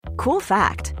Cool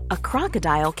fact, a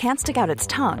crocodile can't stick out its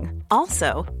tongue.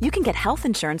 Also, you can get health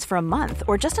insurance for a month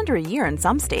or just under a year in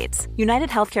some states. United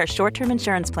Healthcare short-term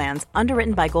insurance plans,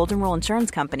 underwritten by Golden Rule Insurance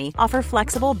Company, offer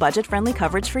flexible, budget-friendly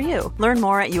coverage for you. Learn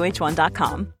more at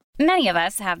uh1.com. Many of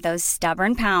us have those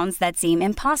stubborn pounds that seem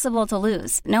impossible to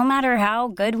lose, no matter how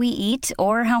good we eat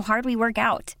or how hard we work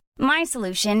out. My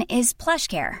solution is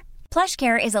PlushCare.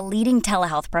 PlushCare is a leading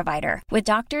telehealth provider with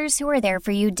doctors who are there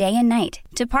for you day and night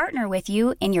to partner with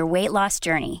you in your weight loss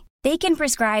journey. They can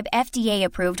prescribe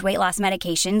FDA-approved weight loss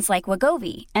medications like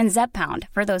Wegovy and Zepbound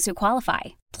for those who qualify.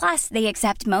 Plus, they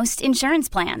accept most insurance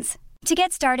plans. To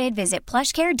get started, visit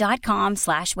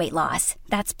plushcare.com/weightloss.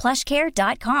 That's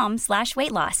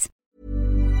plushcare.com/weightloss.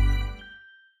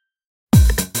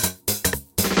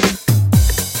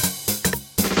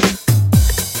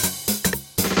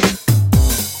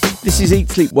 This is Eat,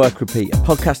 Sleep, Work, Repeat, a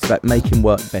podcast about making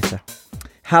work better.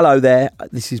 Hello there,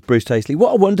 this is Bruce Daisley.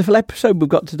 What a wonderful episode we've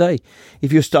got today.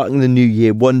 If you're starting the new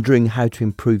year wondering how to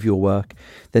improve your work,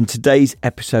 then today's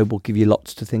episode will give you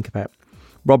lots to think about.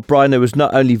 Rob Briner was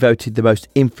not only voted the most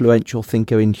influential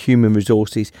thinker in human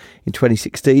resources in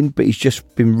 2016, but he's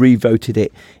just been re-voted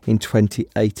it in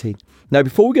 2018. Now,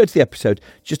 before we go to the episode,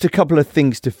 just a couple of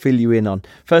things to fill you in on.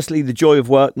 Firstly, The Joy of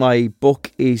Work, my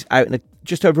book, is out in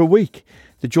just over a week.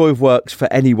 The Joy of Work's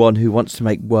for anyone who wants to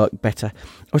make work better.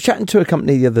 I was chatting to a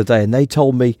company the other day and they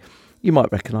told me, you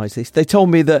might recognise this, they told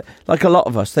me that, like a lot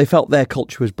of us, they felt their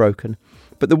culture was broken.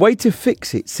 But the way to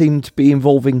fix it seemed to be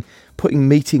involving putting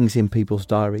meetings in people's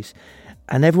diaries.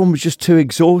 And everyone was just too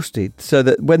exhausted, so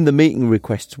that when the meeting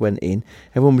requests went in,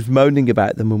 everyone was moaning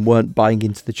about them and weren't buying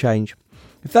into the change.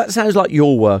 If that sounds like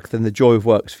your work, then The Joy of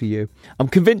Work's for you. I'm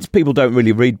convinced people don't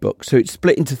really read books, so it's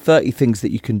split into 30 things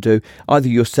that you can do, either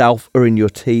yourself or in your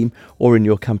team or in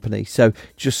your company. So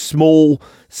just small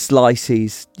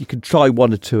slices, you can try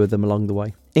one or two of them along the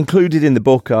way. Included in the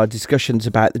book are discussions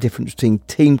about the difference between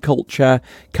team culture,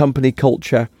 company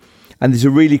culture, and there's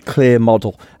a really clear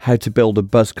model how to build a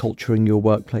buzz culture in your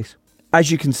workplace. As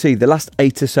you can see, the last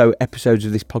 8 or so episodes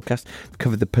of this podcast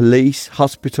cover the police,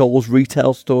 hospitals,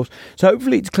 retail stores. So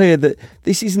hopefully it's clear that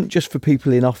this isn't just for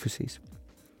people in offices.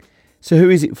 So who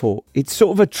is it for? It's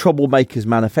sort of a troublemaker's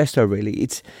manifesto, really.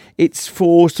 It's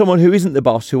for someone who isn't the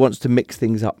boss, who wants to mix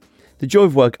things up. The Joy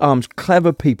of Work arms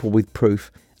clever people with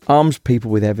proof, arms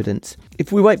people with evidence.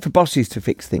 If we wait for bosses to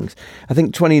fix things, I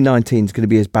think 2019 is going to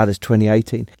be as bad as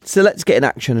 2018. So let's get in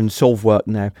action and solve work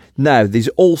now. Now, there's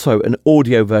also an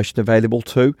audio version available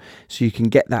too, so you can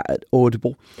get that at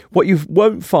Audible. What you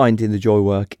won't find in The Joy of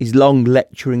Work is long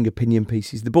lecturing opinion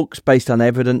pieces. The book's based on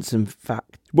evidence and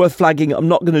fact. Worth flagging, I'm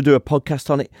not going to do a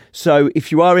podcast on it. So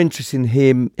if you are interested in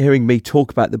hearing me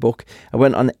talk about the book, I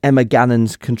went on Emma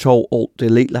Gannon's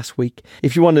Control-Alt-Delete last week.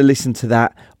 If you want to listen to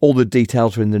that, all the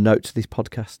details are in the notes of this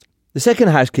podcast. The second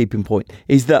housekeeping point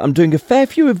is that I'm doing a fair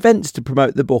few events to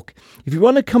promote the book. If you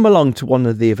want to come along to one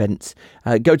of the events,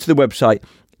 go to the website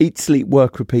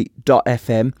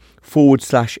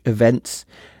eatsleepworkrepeat.fm/events.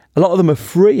 A lot of them are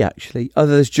free, actually.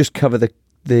 Others just cover the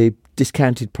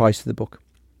discounted price of the book.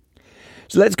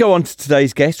 So let's go on to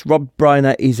today's guest. Rob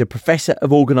Briner is a Professor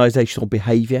of Organisational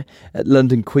Behaviour at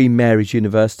London Queen Mary's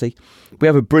University. We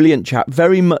have a brilliant chat,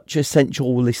 very much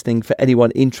essential listening for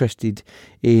anyone interested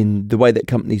in the way that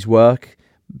companies work.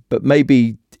 But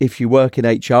maybe if you work in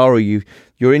HR or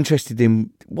you're interested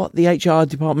in what the HR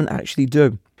department actually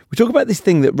do. We talk about this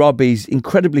thing that Rob is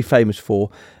incredibly famous for,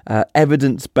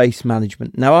 evidence-based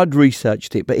management. Now, I'd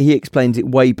researched it, but he explains it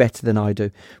way better than I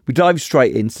do. We dive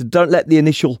straight in, so don't let the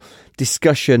initial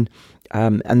discussion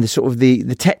and the sort of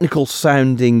the technical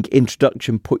sounding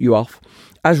introduction put you off.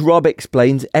 As Rob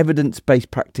explains,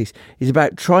 evidence-based practice is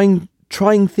about trying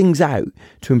things out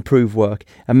to improve work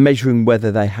and measuring whether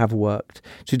they have worked.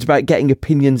 So it's about getting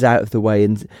opinions out of the way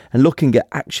and looking at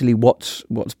actually what's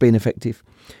been effective.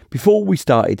 Before we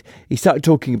started, he started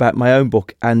talking about my own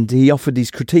book and he offered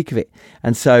his critique of it.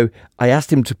 And so I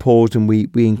asked him to pause and we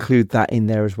include that in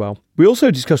there as well. We also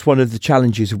discussed one of the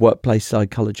challenges of workplace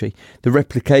psychology, the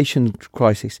replication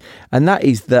crisis. And that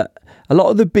is that a lot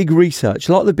of the big research,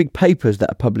 a lot of the big papers that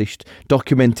are published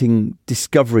documenting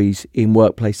discoveries in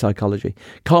workplace psychology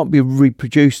can't be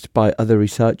reproduced by other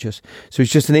researchers. So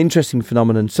it's just an interesting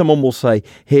phenomenon. Someone will say,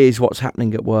 here's what's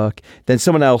happening at work. Then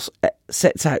someone else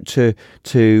sets out to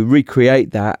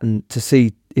recreate that and to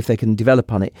see if they can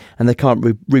develop on it, and they can't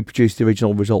reproduce the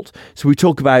original results. So we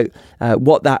talk about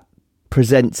what that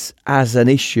presents as an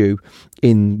issue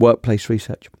in workplace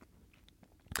research.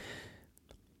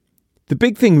 The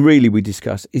big thing really we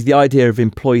discuss is the idea of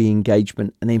employee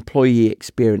engagement and employee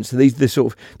experience. So these are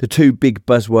the two big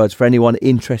buzzwords for anyone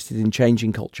interested in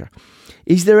changing culture.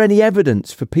 Is there any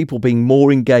evidence for people being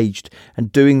more engaged and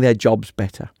doing their jobs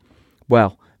better?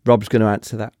 Well, Rob's going to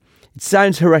answer that. It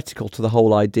sounds heretical to the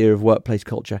whole idea of workplace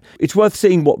culture. It's worth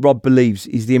seeing what Rob believes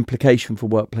is the implication for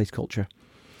workplace culture.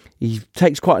 He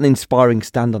takes quite an inspiring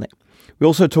stand on it. We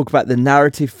also talk about the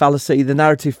narrative fallacy. The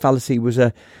narrative fallacy was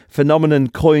a phenomenon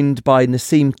coined by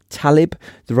Nassim Taleb,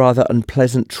 the rather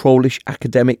unpleasant, trollish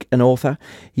academic and author.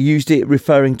 He used it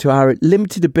referring to our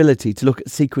limited ability to look at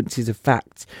sequences of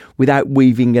facts without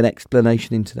weaving an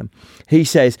explanation into them. He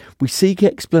says, we seek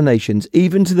explanations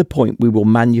even to the point we will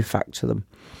manufacture them.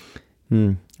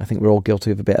 I think we're all guilty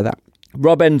of a bit of that.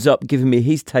 Rob ends up giving me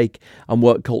his take on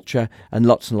work culture and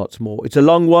lots more. It's a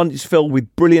long one. It's filled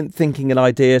with brilliant thinking and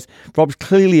ideas. Rob's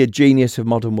clearly a genius of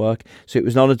modern work, so it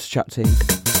was an honour to chat to him.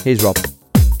 Here's Rob.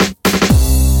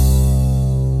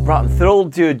 Right, I'm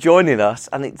thrilled you're joining us.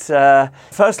 And it's,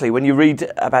 firstly, when you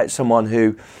read about someone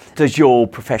who does your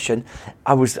profession,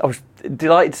 I was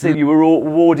delighted to see you were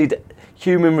awarded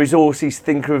Human Resources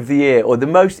Thinker of the Year, or the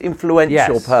most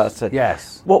influential person.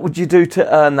 Yes. What would you do to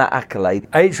earn that accolade?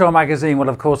 HR Magazine, well,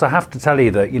 of course, I have to tell you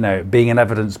that, being an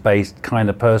evidence-based kind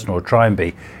of person, or try and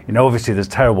be, obviously there's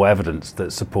terrible evidence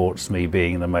that supports me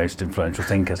being the most influential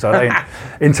thinker, so I don't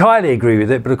entirely agree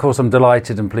with it, but of course I'm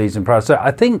delighted and pleased and proud. So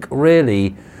I think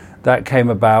really that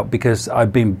came about because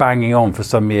I've been banging on for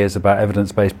some years about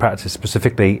evidence-based practice,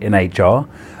 specifically in HR.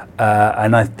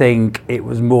 And I think it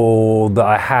was more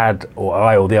that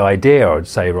or the idea, I would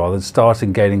say, rather,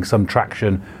 started gaining some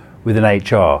traction within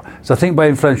HR. So I think by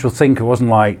influential thinker, it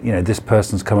wasn't like, this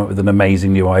person's come up with an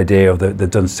amazing new idea, or they've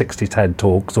done 60 TED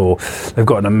Talks, or they've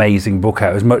got an amazing book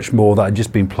out. It was much more that I'd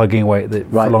just been plugging away at it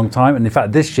for a long time. And in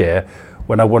fact, this year,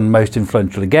 when I won Most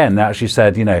Influential again, they actually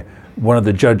said, one of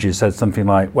the judges said something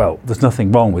like, well, there's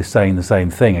nothing wrong with saying the same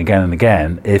thing again and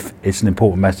again if it's an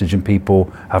important message and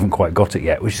people haven't quite got it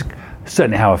yet, which is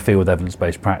certainly how I feel with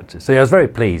evidence-based practice. So I was very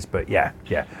pleased, but yeah,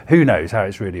 who knows how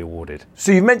it's really awarded.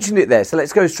 So you've mentioned it there, so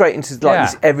let's go straight into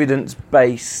this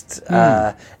evidence-based...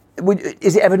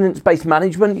 Is it evidence-based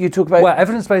management you talk about? Well,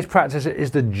 evidence-based practice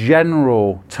is the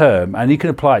general term, and you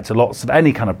can apply it to lots of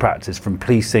any kind of practice, from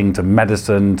policing to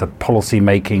medicine to policy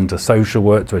making to social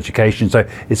work to education. So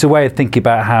it's a way of thinking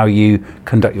about how you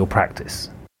conduct your practice.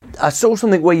 I saw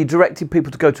something where you directed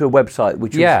people to go to a website,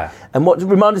 which was... And what,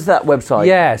 remind us of that website?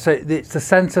 Yeah, so it's the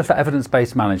Centre for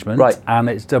Evidence-Based Management, right, and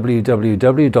it's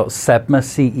www.cebma.org.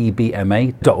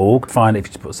 Find it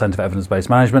if you put Centre for Evidence-Based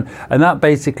Management, and that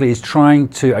basically is trying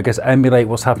to, emulate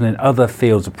what's happening in other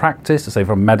fields of practice, say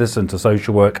from medicine to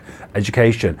social work,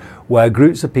 education, where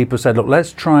groups of people said, look,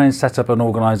 let's try and set up an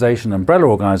organisation, an umbrella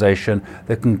organisation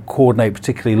that can coordinate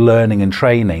particularly learning and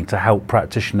training to help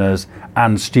practitioners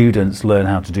and students learn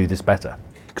how to do this better.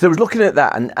 Because I was looking at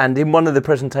that, and in one of the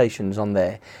presentations on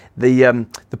there, the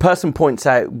person points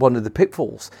out one of the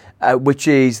pitfalls, which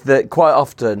is that quite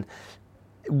often,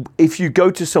 if you go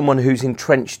to someone who's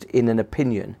entrenched in an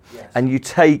opinion, and you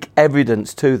take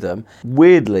evidence to them,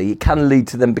 weirdly, it can lead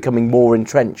to them becoming more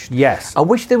entrenched. Yes. I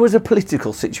wish there was a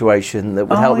political situation that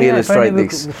would help me illustrate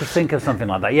this. We could think of something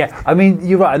like that. Yeah, I mean,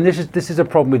 you're right, and this is a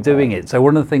problem with doing it. So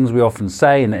one of the things we often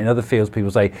say, and in other fields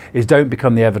people say, is don't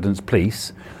become the evidence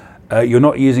police. You're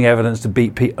not using evidence to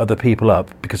beat other people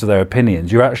up because of their opinions.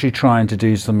 You're actually trying to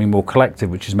do something more collective,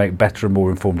 which is make better and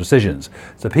more informed decisions.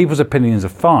 So people's opinions are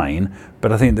fine,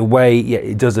 but I think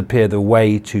it does appear the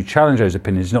way to challenge those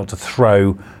opinions is not to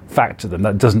throw facts at them.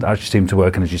 That doesn't actually seem to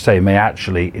work, and as you say, may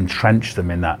actually entrench them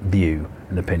in that view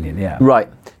and opinion. Yeah. Right.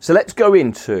 So let's go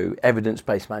into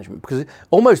evidence-based management, because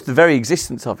almost the very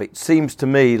existence of it seems to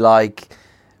me like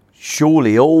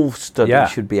surely all studies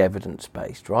should be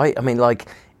evidence-based, right? I mean,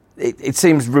 it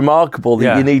seems remarkable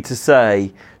that you need to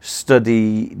say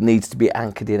study needs to be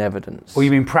anchored in evidence. Well,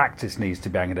 you mean practice needs to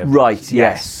be anchored in evidence? Right,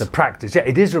 yes. The practice,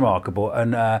 it is remarkable,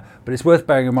 and but it's worth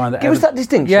bearing in mind that... Give us that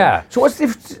distinction. Yeah. So what's the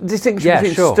distinction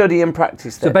between study and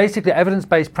practice then? So basically,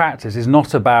 evidence-based practice is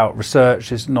not about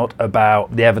research, it's not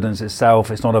about the evidence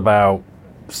itself, it's not about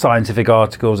scientific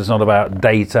articles, it's not about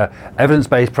data.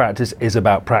 Evidence-based practice is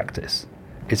about practice.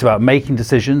 It's about making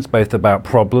decisions, both about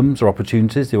problems or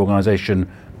opportunities the organisation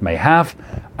may have,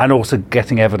 and also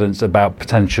getting evidence about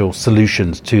potential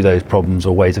solutions to those problems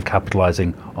or ways of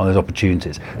capitalising on those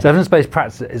opportunities. So evidence-based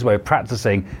practice is a way of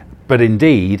practising, but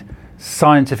indeed,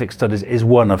 scientific studies is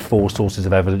one of 4 sources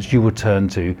of evidence you would turn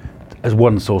to as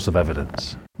one source of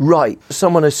evidence. Right.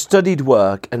 Someone has studied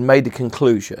work and made a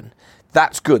conclusion.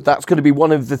 That's good. That's going to be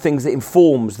one of the things that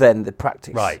informs then the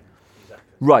practice. Right.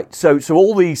 Right. So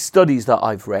all these studies that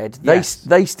I've read,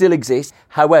 they still exist.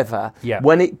 However,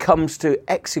 when it comes to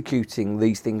executing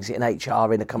these things in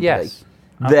HR in a company,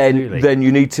 then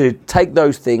you need to take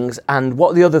those things. And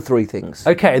what are the other three things?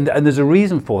 Okay, and there's a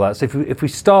reason for that. So if we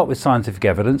start with scientific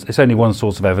evidence, it's only one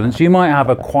source of evidence. You might have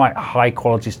a quite high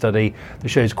quality study that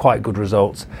shows quite good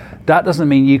results. That doesn't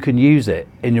mean you can use it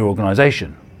in your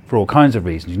organisation for all kinds of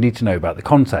reasons. You need to know about the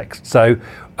context. So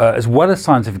as well as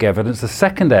scientific evidence, the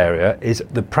second area is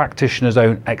the practitioner's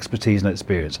own expertise and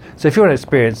experience. So if you're an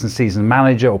experienced and seasoned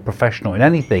manager or professional in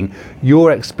anything,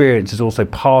 your experience is also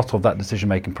part of that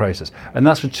decision-making process. And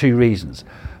that's for two reasons.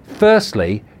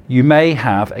 Firstly, you may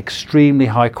have extremely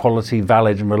high quality,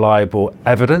 valid and reliable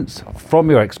evidence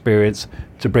from your experience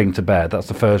to bring to bear. That's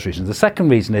the first reason. The second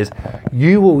reason is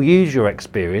you will use your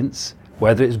experience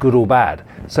whether it's good or bad.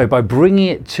 So by bringing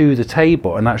it to the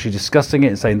table and actually discussing it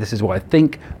and saying, this is what I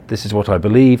think, this is what I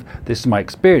believe, this is my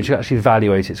experience, you actually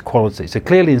evaluate its quality. So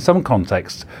clearly in some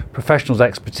contexts, professionals'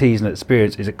 expertise and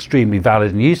experience is extremely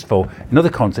valid and useful. In other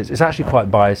contexts, it's actually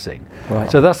quite biasing. Right.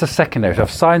 So that's the second area. So we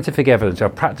have scientific evidence, we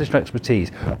have practitioner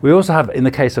expertise. We also have, in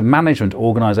the case of management,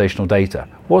 organisational data.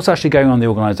 What's actually going on in the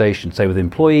organisation, say with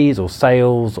employees or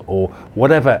sales or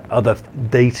whatever other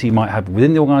data you might have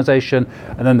within the organisation.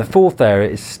 And then the fourth area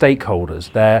is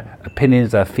stakeholders, their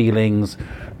opinions, their feelings,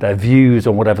 their views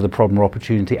on whatever the problem or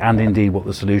opportunity, and indeed what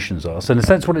the solutions are. So in a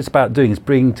sense, what it's about doing is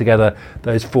bringing together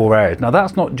those four areas. Now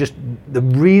that's not just, the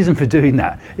reason for doing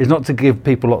that is not to give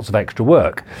people lots of extra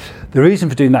work. The reason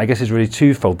for doing that, I guess, is really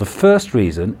twofold. The first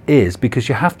reason is because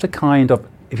you have to kind of,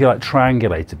 if you like,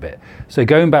 triangulate a bit. So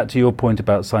going back to your point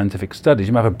about scientific studies,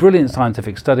 you might have a brilliant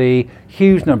scientific study,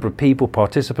 huge number of people,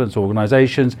 participants,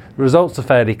 organisations, the results are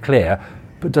fairly clear,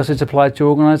 but does it apply to your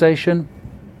organisation?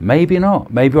 Maybe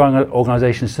not. Maybe your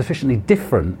organisation is sufficiently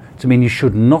different to mean you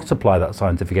should not apply that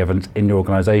scientific evidence in your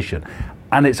organisation.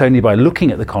 And it's only by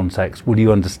looking at the context will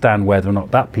you understand whether or not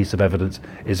that piece of evidence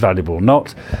is valuable or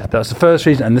not. That's the first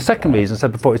reason. And the second reason, I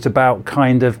said before, it's about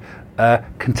kind of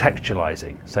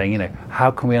contextualising, saying,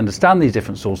 how can we understand these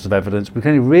different sources of evidence? We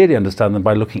can only really understand them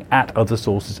by looking at other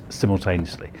sources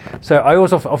simultaneously. So I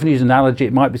always often use an analogy.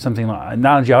 It might be something like an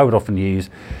analogy I would often use,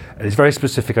 and it's very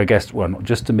specific, I guess, well, not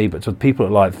just to me, but to people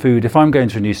that like food. If I'm going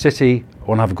to a new city, I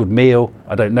want to have a good meal,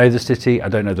 I don't know the city, I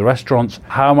don't know the restaurants,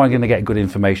 how am I going to get good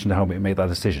information to help me make that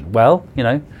decision? Well,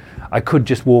 I could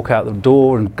just walk out the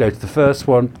door and go to the first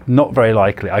one. Not very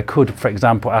likely. I could, for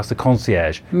example, ask the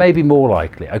concierge. Maybe more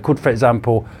likely. I could, for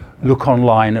example, look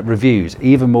online at reviews.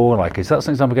 Even more likely. So that's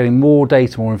an example of getting more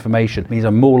data, more information. Means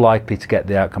I'm more likely to get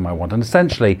the outcome I want. And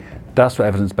essentially, that's what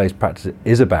evidence-based practice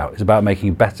is about. It's about making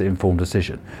a better informed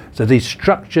decision. So these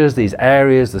structures, these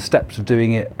areas, the steps of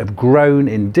doing it have grown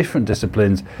in different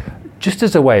disciplines just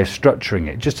as a way of structuring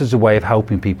it, just as a way of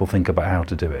helping people think about how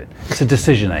to do it. It's a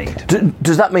decision aid.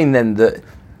 Does that mean then that,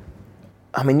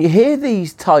 you hear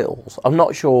these titles, I'm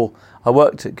not sure, I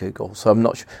worked at Google, so I'm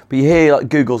not sure, but you hear like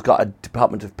Google's got a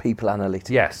department of people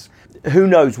analytics. Yes. Who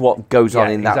knows what goes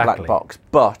on in that black box,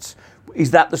 but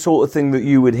is that the sort of thing that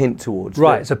you would hint towards?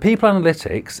 Right, so people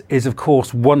analytics is of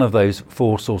course one of those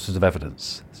four sources of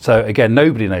evidence. So again,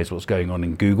 nobody knows what's going on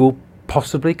in Google.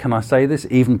 Possibly, can I say this?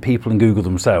 Even people in Google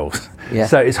themselves. Yeah.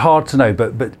 So it's hard to know,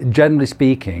 but generally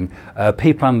speaking,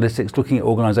 people analytics, looking at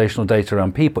organisational data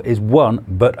around people, is one,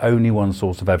 but only one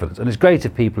source of evidence. And it's great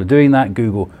if people are doing that,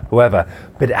 Google, whoever,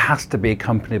 but it has to be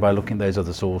accompanied by looking at those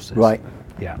other sources. Right.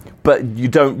 Yeah. But you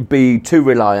don't be too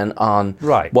reliant on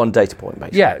one data point,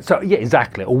 basically. Yeah,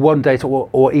 exactly. Or one data,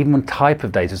 or even one type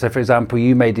of data. So, for example,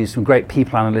 you may do some great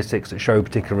people analytics that show a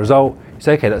particular result. You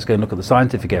say, okay, let's go and look at the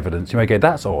scientific evidence. You may go,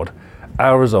 that's odd.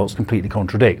 Our results completely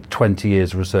contradict 20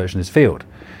 years of research in this field.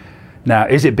 Now,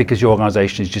 is it because your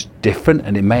organisation is just different,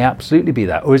 and it may absolutely be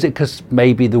that, or is it because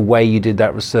maybe the way you did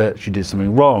that research, you did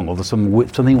something wrong, or there's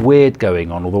something weird going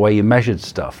on, or the way you measured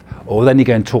stuff, or then you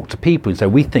go and talk to people and say,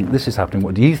 we think this is happening,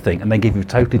 what do you think? And they give you a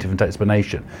totally different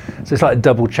explanation. So it's like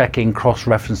double checking,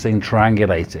 cross-referencing,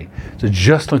 triangulating. So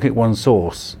just looking at one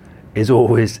source is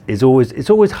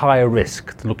always higher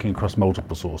risk than looking across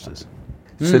multiple sources.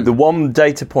 So the one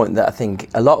data point that I think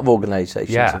a lot of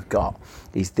organisations have got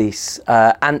is this,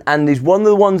 and is one of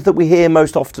the ones that we hear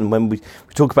most often when we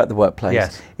talk about the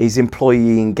workplace, is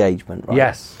employee engagement, right?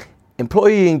 Yes.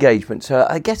 Employee engagement. So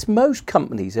I guess most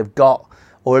companies have got,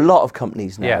 or a lot of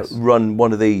companies now, run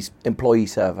one of these employee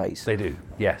surveys. They do,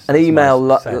 yes. An email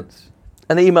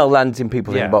lands in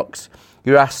people's inbox.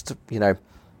 You're asked,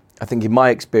 I think in my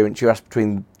experience, you're asked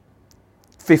between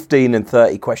 15 and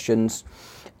 30 questions,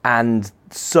 and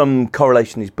some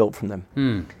correlation is built from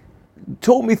them.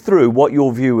 Talk me through what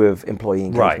your view of employee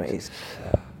engagement is.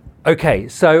 Okay,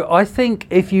 so I think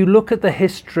if you look at the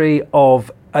history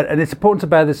of, and it's important to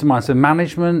bear this in mind, so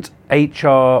management,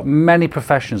 HR, many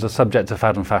professions are subject to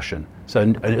fad and fashion.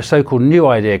 So a so-called new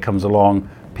idea comes along,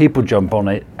 people jump on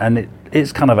it, and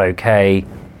it's kind of okay.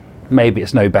 Maybe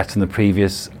it's no better than the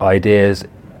previous ideas.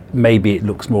 Maybe it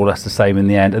looks more or less the same in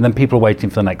the end, and then people are waiting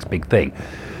for the next big thing.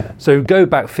 So go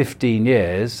back 15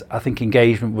 years, I think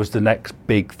engagement was the next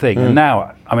big thing. And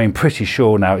now, pretty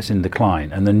sure now it's in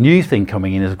decline. And the new thing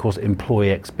coming in is, of course, employee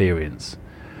experience.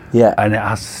 Yeah. And it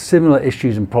has similar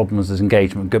issues and problems as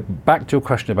engagement. Go back to your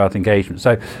question about engagement.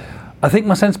 So I think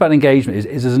my sense about engagement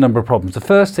is there's a number of problems. The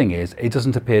first thing is it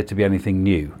doesn't appear to be anything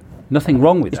new. Nothing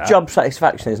wrong with that. It's job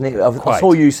satisfaction, isn't it? I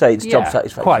saw you say it's job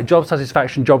satisfaction. Quite. Job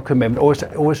satisfaction, job commitment,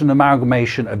 always an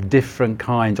amalgamation of different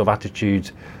kinds of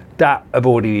attitudes that have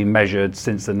already been measured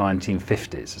since the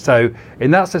 1950s. So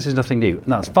in that sense, there's nothing new.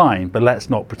 And that's fine, but let's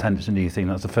not pretend it's a new thing.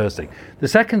 That's the first thing. The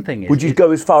second thing is... Would you go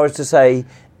as far as to say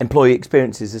employee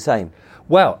experience is the same?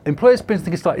 Well, employee experience I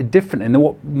think is slightly different, and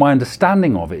what my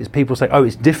understanding of it is people say, oh,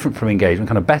 it's different from engagement,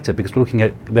 kind of better, because we're looking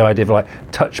at the idea of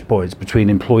like touch points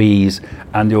between employees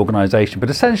and the organisation.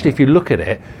 But essentially, if you look at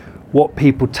it, what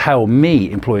people tell me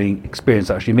employee experience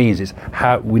actually means is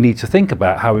how we need to think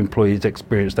about how employees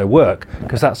experience their work,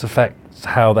 because that affects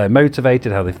how they're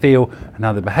motivated, how they feel, and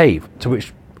how they behave. To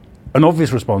which an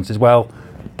obvious response is, well,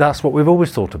 that's what we've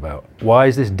always thought about. Why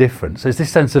is this different? So it's this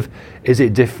sense of, is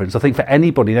it different? So I think for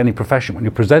anybody in any profession, when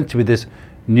you're presented with this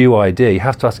new idea, you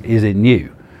have to ask, is it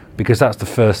new? Because that's the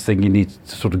first thing you need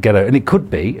to sort of get out. And it could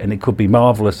be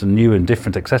marvellous and new and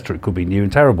different, etc. It could be new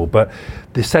and terrible. But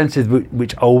the sense of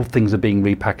which old things are being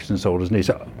repackaged and sold as new.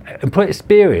 So employee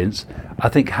experience, I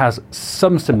think, has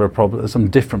some similar problems, some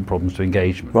different problems to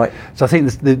engagement. Right. So I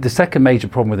think the second major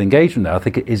problem with engagement now, I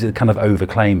think, is a kind of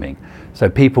over-claiming. So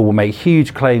people will make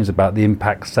huge claims about the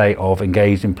impact, say, of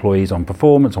engaged employees on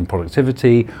performance, on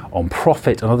productivity, on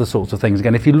profit, and other sorts of things.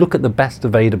 Again, if you look at the best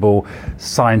available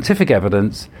scientific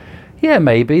evidence, yeah,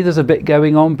 maybe there's a bit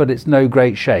going on, but it's no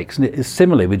great shakes. And it is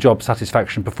similarly with job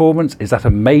satisfaction performance. Is that a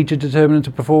major determinant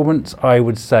of performance? I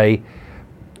would say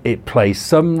it plays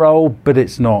some role, but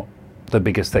it's not the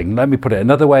biggest thing. Let me put it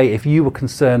another way. If you were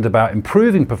concerned about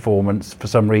improving performance for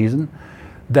some reason,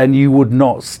 then you would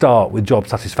not start with job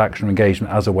satisfaction or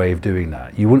engagement as a way of doing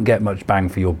that. You wouldn't get much bang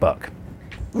for your buck.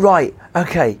 Right,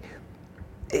 okay.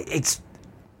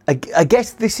 I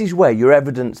guess this is where your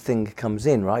evidence thing comes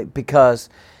in, right? Because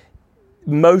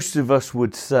most of us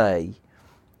would say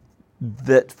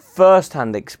that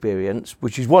first-hand experience,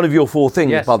 which is one of your four things,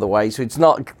 yes, by the way, so it's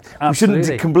not, absolutely, we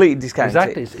shouldn't completely discount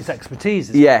exactly. it. It's expertise,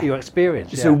 it's your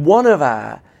experience. So one of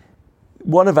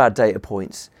our data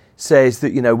points says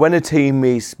that, you know, when a team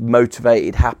is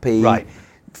motivated, happy, right,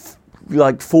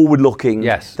 like forward-looking,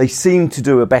 yes, they seem to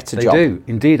do a better job. They do,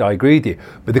 indeed, I agree with you.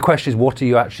 But the question is, what are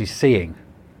you actually seeing?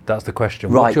 That's the question.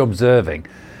 Right. What you're observing.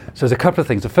 So there's a couple of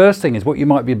things. The first thing is what you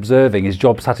might be observing is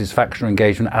job satisfaction or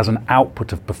engagement as an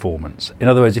output of performance. In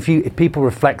other words, if people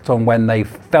reflect on when they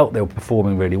felt they were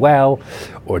performing really well,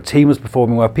 or a team was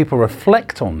performing well, people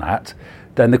reflect on that,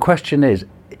 then the question is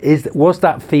was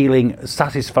that feeling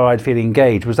satisfied, feeling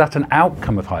engaged, was that an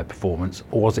outcome of high performance,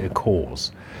 or was it a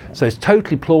cause? So it's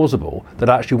totally plausible that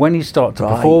actually when you start to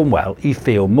perform well, you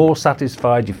feel more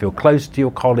satisfied, you feel closer to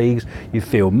your colleagues, you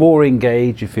feel more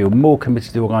engaged, you feel more committed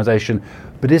to the organisation.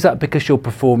 But is that because you're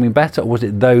performing better, or was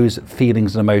it those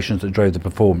feelings and emotions that drove the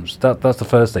performance? That's the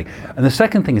first thing. And the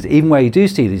second thing is, even where you do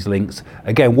see these links,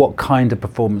 again, what kind of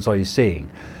performance are you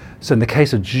seeing? So in the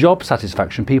case of job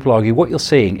satisfaction, people argue what you're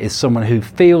seeing is someone who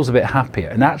feels a bit happier.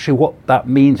 And actually what that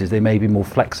means is they may be more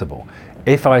flexible.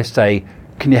 If I say,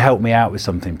 can you help me out with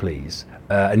something, please?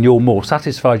 And you're more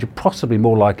satisfied, you're possibly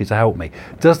more likely to help me.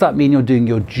 Does that mean you're doing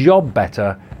your job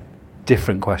better?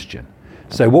 Different question.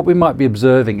 So what we might be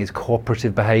observing is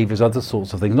cooperative behaviours, other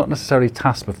sorts of things, not necessarily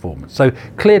task performance. So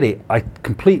clearly, I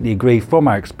completely agree from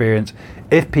our experience,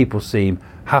 if people seem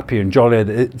happier and jollier,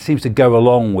 it seems to go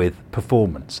along with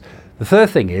performance. The third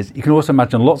thing is, you can also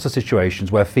imagine lots of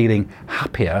situations where feeling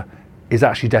happier is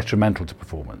actually detrimental to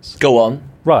performance. Go on.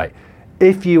 Right.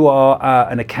 If you are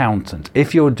an accountant,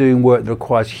 if you're doing work that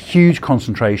requires huge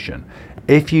concentration,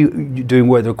 if you're doing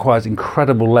work that requires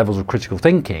incredible levels of critical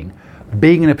thinking,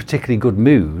 being in a particularly good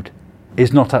mood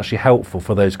is not actually helpful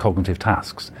for those cognitive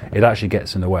tasks. It actually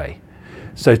gets in the way.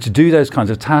 So to do those kinds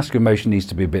of tasks, your emotion needs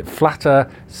to be a bit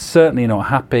flatter, certainly not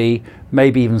happy,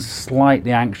 maybe even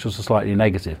slightly anxious or slightly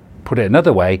negative. Put it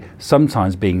another way,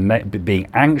 sometimes being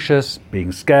anxious,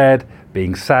 being scared,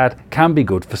 being sad can be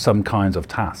good for some kinds of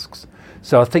tasks.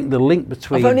 So I think the link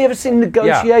between... I've only ever seen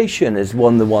negotiation as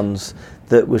one of the ones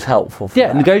that was helpful for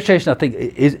that? Negotiation I think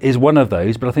is one of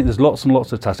those, but I think there's lots and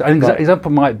lots of tasks. An example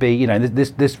might be,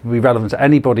 this will be relevant to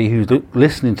anybody who's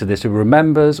listening to this who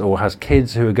remembers or has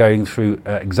kids who are going through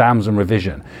exams and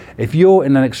revision. If you're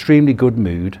in an extremely good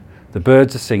mood, the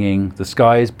birds are singing, the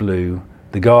sky is blue,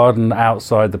 the garden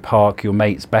outside the park, your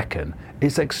mates beckon,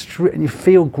 you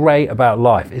feel great about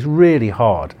life. It's really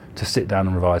hard to sit down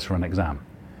and revise for an exam.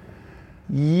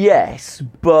 Yes,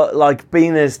 but like being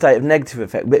in a state of negative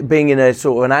effect, but being in a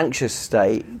sort of an anxious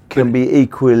state can be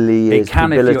equally as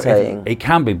debilitating. It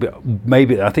can be, but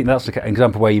maybe I think that's an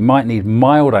example where you might need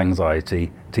mild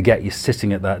anxiety to get you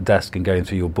sitting at that desk and going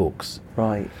through your books.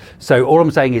 Right. So all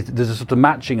I'm saying is there's a sort of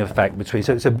matching effect between.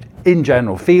 So in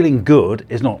general, feeling good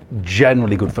is not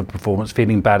generally good for performance.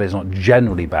 Feeling bad is not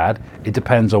generally bad. It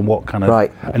depends on what kind of.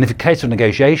 Right. And if a case of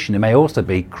negotiation, it may also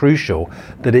be crucial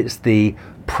that it's the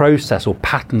process or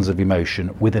patterns of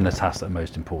emotion within a task that are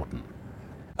most important.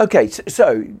 Okay,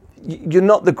 so you're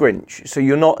not the Grinch, so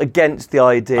you're not against the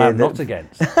idea I'm not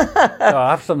against. So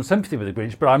I have some sympathy with the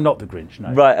Grinch, but I'm not the Grinch,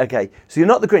 no. Right, okay. So you're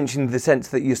not the Grinch in the sense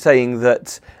that you're saying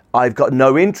that I've got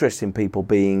no interest in people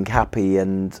being happy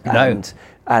and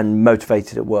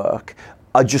motivated at work.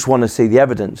 I just want to see the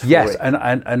evidence for it. Yes, and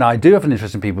I do have an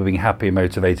interest in people being happy and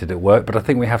motivated at work, but I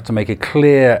think we have to make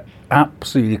a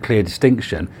absolutely clear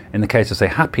distinction in the case of, say,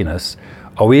 happiness.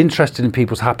 Are we interested in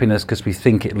people's happiness because we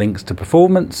think it links to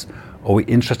performance, or are we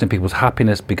interested in people's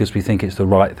happiness because we think it's the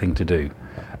right thing to do?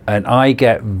 And I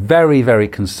get very, very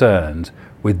concerned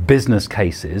with business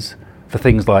cases for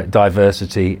things like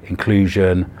diversity,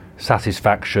 inclusion,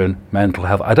 satisfaction, mental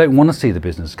health. I don't want to see the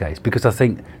business case because I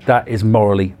think that is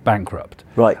morally bankrupt.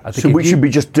 Right. So we should be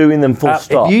just doing them full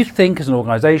stop. If you think as an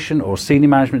organisation or senior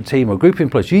management team or group of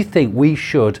employees, you think we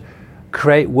should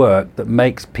create work that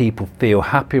makes people feel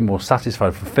happier, more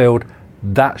satisfied, fulfilled,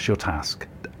 that's your task.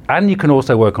 And you can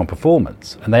also work on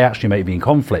performance, and they actually may be in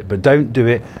conflict, but don't do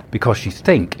it because you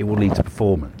think it will lead to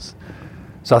performance.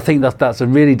 So I think that's a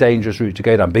really dangerous route to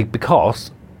go down,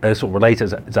 because a sort of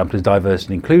related example is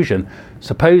diversity and inclusion.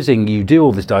 Supposing you do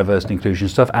all this diversity and inclusion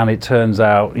stuff and it turns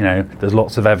out, there's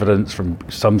lots of evidence from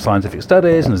some scientific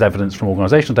studies and there's evidence from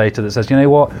organisational data that says, you know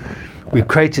what, we've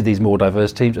created these more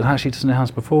diverse teams and actually it doesn't enhance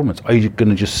performance. Are you going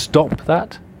to just stop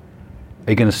that?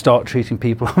 Are you going to start treating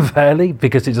people unfairly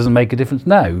because it doesn't make a difference?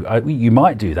 No, you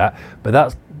might do that, but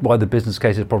that's why the business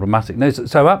case is problematic. No,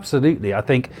 so absolutely, I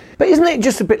think. But isn't it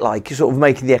just a bit like you're sort of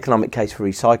making the economic case for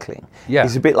recycling? Yeah.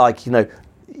 It's a bit like,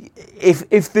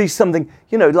 if there's something,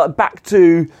 like back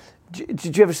to,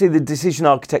 did you ever see the decision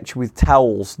architecture with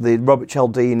towels, the Robert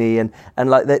Cialdini, and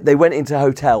like they went into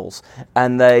hotels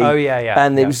and they,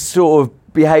 it was sort of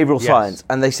behavioural science,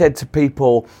 and they said to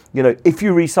people, if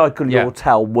you recycle your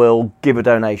towel, we'll give a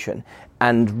donation,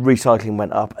 and recycling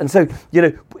went up. And so,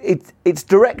 it's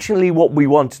directionally what we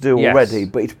want to do already,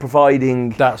 but it's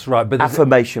providing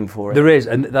affirmation for it. There is,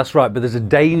 and that's right, but there's a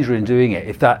danger in doing it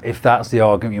if that's the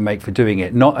argument you make for doing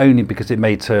it, not only because it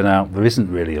may turn out there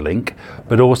isn't really a link,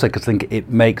 but also because I think it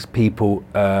makes people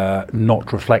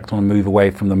not reflect on and move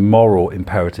away from the moral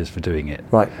imperatives for doing it.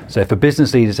 Right. So if a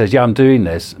business leader says, I'm doing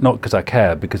this, not because I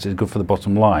care, because it's good for the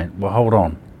bottom line, well, hold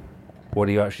on. What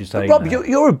are you actually saying? But Rob,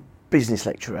 you're a business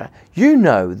lecturer. You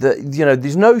know that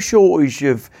there's no shortage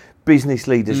of business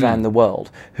leaders around the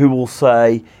world who will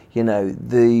say,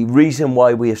 the reason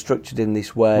why we are structured in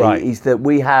this way is that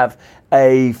we have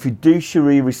a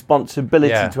fiduciary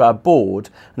responsibility to our board,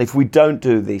 and if we don't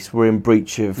do this, we're in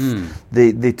breach of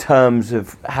the terms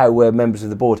of how we're members of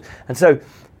the board. And so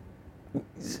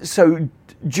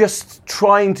just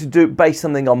trying to base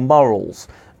something on morals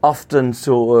often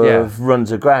sort of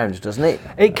runs aground, doesn't it?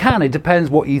 It can. It depends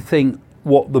what you think,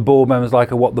 what the board members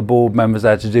like, or what the board members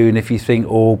are to do, and if you think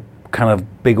all kind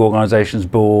of big organisations,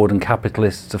 board and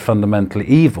capitalists are fundamentally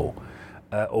evil,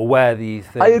 or whether you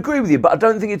think. I agree with you, but I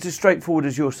don't think it's as straightforward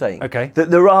as you're saying. Okay.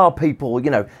 That there are people,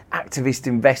 activist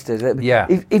investors.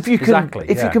 If you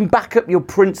can back up your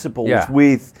principles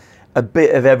with a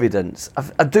bit of evidence,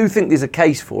 I do think there's a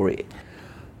case for it.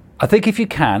 I think if you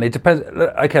can, it depends.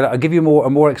 Okay, I'll give you a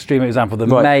more extreme example that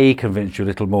may convince you a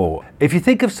little more. If you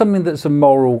think of something that's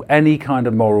any kind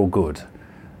of moral good,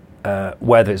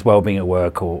 whether it's well-being at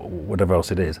work or whatever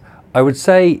else it is, I would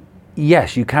say,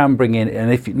 yes, you can bring in,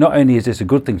 and if not only is this a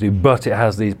good thing to do, but it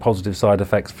has these positive side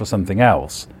effects for something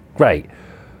else, great.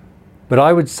 But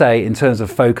I would say in terms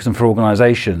of focus and for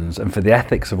organisations and for the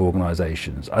ethics of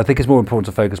organisations, I think it's more important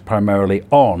to focus primarily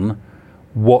on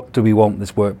what do we want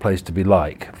this workplace to be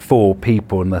like for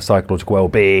people and their psychological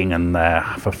well-being and their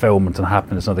fulfillment and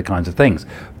happiness and other kinds of things?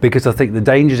 Because I think the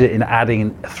danger is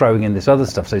in throwing in this other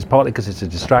stuff. So it's partly because it's a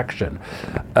distraction,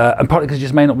 and partly because it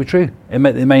just may not be true. It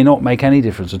may not make any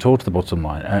difference at all to the bottom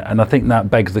line. And I think that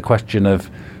begs the question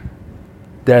of,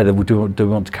 do we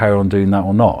want to carry on doing that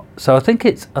or not? So I think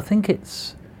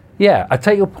it's yeah, I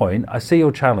take your point. I see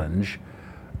your challenge.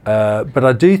 But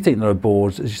I do think there are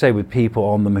boards, as you say, with people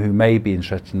on them who may be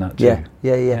interested in that too.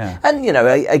 Yeah. And,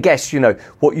 I guess,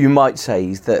 what you might say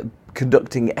is that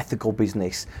conducting ethical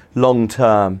business long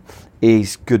term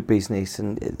is good business.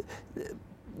 And,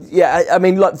 I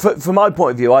mean, like from my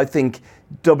point of view, I think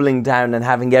doubling down and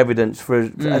having evidence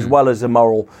for as well as a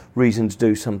moral reason to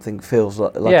do something feels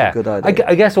like a good idea.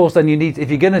 I guess also then if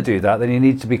you're going to do that, then you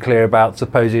need to be clear about,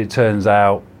 suppose it turns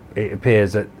out it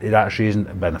appears that it actually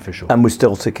isn't beneficial, and we're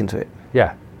still sticking to it.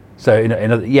 Yeah. So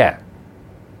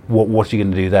what are you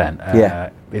going to do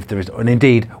then? If there is, and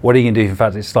indeed, what are you going to do if in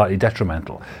fact it's slightly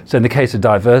detrimental? So in the case of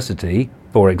diversity,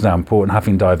 for example, and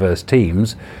having diverse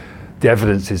teams, the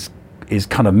evidence is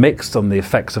kind of mixed on the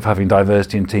effects of having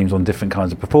diversity in teams on different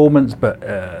kinds of performance, but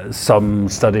some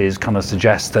studies kind of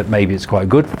suggest that maybe it's quite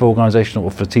good for organisational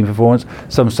or for team performance.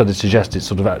 Some studies suggest it's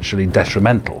sort of actually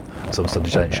detrimental. Some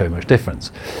studies don't show much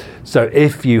difference. So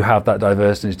if you have that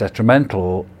diversity and it's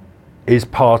detrimental, is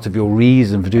part of your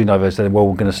reason for doing diversity, well,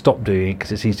 we're going to stop doing it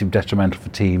because it seems to be detrimental for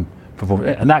team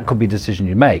performance. And that could be a decision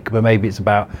you make, but maybe it's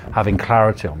about having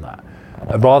clarity on that.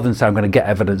 Rather than say, I'm going to get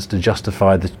evidence to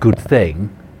justify this good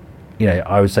thing,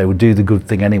 I would say we'll do the good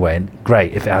thing anyway, and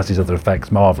great, if it has these other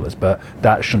effects, marvellous, but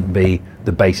that shouldn't be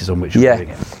the basis on which you're doing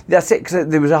it. That's it, because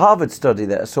there was a Harvard study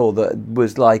that I saw that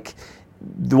was like,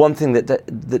 the one thing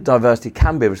that diversity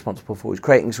can be responsible for is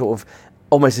creating sort of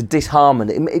almost a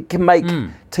disharmony. It can make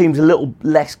teams a little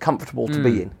less comfortable to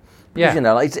be in.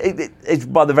 Because, it's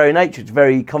by the very nature, it's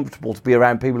very comfortable to be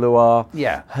around people who are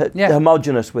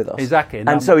homogenous with us. Exactly.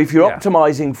 And so if you're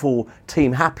optimising for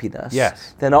team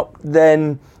happiness,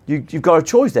 then you've got a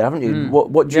choice there, haven't you?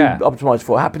 What do you optimise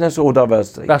for, happiness or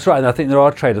diversity? That's right, and I think there are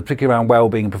trade-offs, particularly around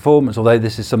well-being and performance, although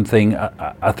this is something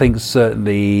I think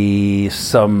certainly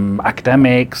some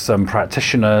academics, some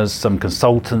practitioners, some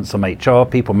consultants, some HR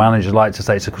people, managers like to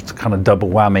say it's a kind of double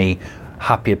whammy,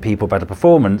 happier people, better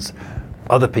performance.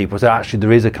 Other people say actually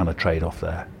there is a kind of trade-off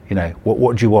there.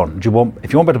 What do you want? If you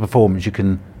want better performance, you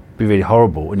can be really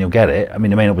horrible and you'll get it. I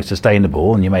mean, it may not be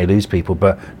sustainable and you may lose people,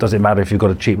 but does it matter if you've got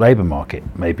a cheap labour market?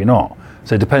 Maybe not.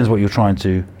 So it depends what you're trying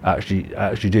to actually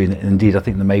do. And indeed, I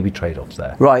think there may be trade-offs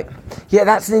there. Right. Yeah,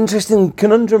 that's an interesting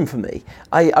conundrum for me.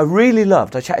 I really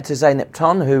loved. I chatted to Zeynep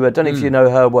Ton, who I don't know if you know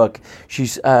her work.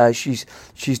 She's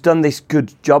done this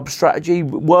good job strategy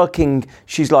working.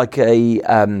 She's like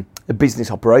a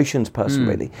business operations person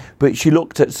really, but she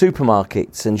looked at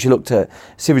supermarkets and she looked at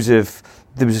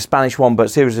there was a Spanish one, but a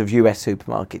series of US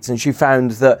supermarkets, and she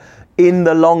found that in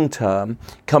the long term,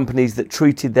 companies that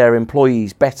treated their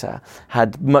employees better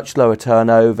had much lower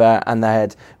turnover and they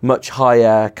had much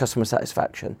higher customer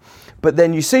satisfaction. But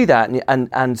then you see that,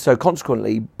 and so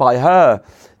consequently, by her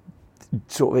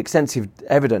sort of extensive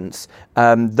evidence,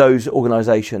 those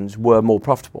organisations were more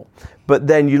profitable. But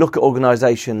then you look at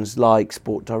organisations like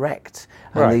Sport Direct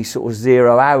and these sort of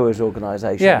 0 hours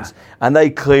organisations, and they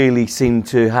clearly seem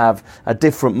to have a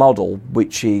different model,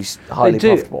 which is highly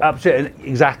profitable. Absolutely,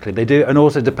 exactly. They do, and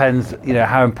also it depends,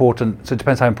 how important. So it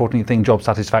depends how important you think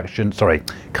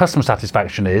customer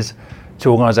satisfaction is to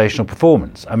organisational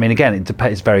performance. I mean, again,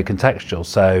 it's very contextual.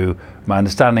 So my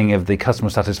understanding of the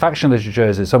customer satisfaction literature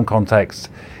is in some contexts,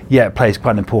 it plays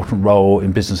quite an important role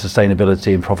in business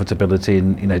sustainability and profitability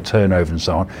and turnover and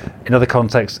so on. In other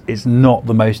contexts, it's not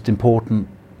the most important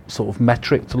sort of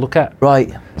metric to look at.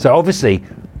 Right. So obviously,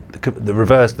 the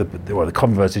reverse, the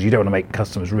converse is you don't want to make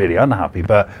customers really unhappy,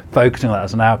 but focusing on that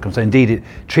as an outcome. So indeed,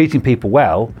 treating people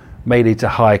well may lead to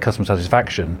high customer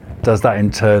satisfaction. Does that in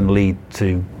turn lead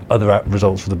to other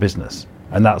results for the business?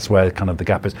 And that's where kind of the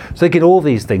gap is. So again, all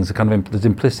these things are kind of there's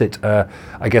implicit,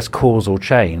 causal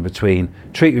chain between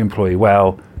treat your employee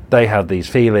well, they have these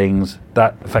feelings,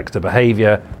 that affects their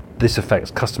behaviour, this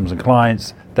affects customers and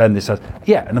clients, then this has,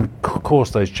 and of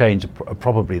course those chains are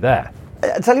probably there.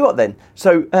 I'll tell you what then,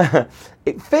 so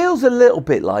it feels a little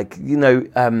bit like,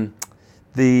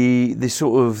 the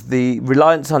sort of the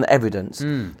reliance on evidence,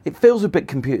 it feels a bit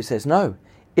computer says no.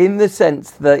 In the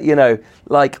sense that,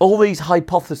 like all these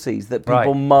hypotheses that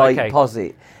people might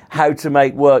posit how to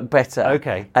make work better.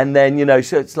 Okay. And then,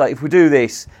 so it's like, if we do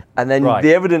this, and then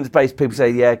the evidence-based people say,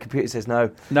 yeah, computer says no.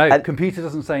 No, and computer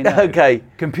doesn't say no. Okay.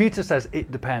 Computer says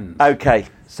it depends. Okay.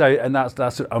 So, and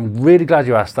that's. I'm really glad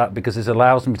you asked that, because this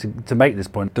allows me to make this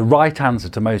point. The right answer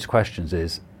to most questions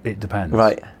is it depends.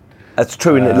 Right. That's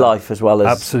true in life as well as...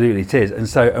 Absolutely, it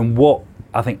is. And what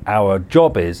I think our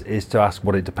job is to ask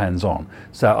what it depends on.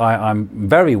 So I'm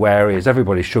very wary, as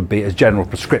everybody should be, as general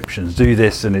prescriptions. Do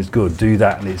this and it's good, do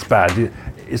that and it's bad.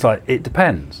 It's like, it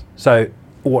depends. So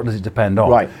what does it depend on?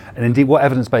 Right. And indeed, what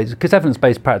evidence-based, because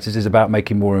evidence-based practice is about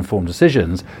making more informed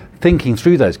decisions, thinking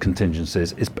through those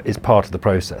contingencies is part of the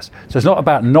process. So it's not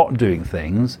about not doing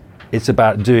things, it's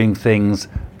about doing things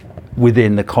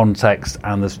within the context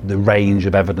and the range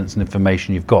of evidence and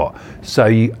information you've got. So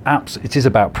it is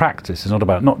about practice. It's not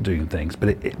about not doing things,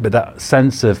 but that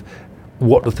sense of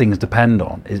what the things depend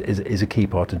on is a key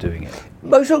part of doing it.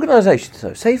 Most organisations,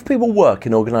 though, say if people work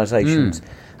in organisations,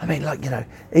 I mean,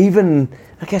 even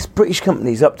I guess British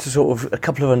companies up to sort of a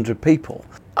couple of hundred people,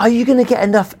 are you going to get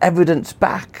enough evidence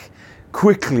back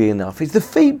quickly enough? Is the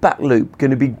feedback loop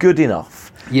going to be good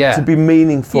enough to be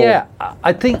meaningful? Yeah,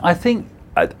 I think.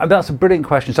 That's a brilliant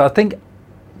question. So I think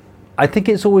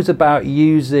it's always about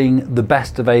using the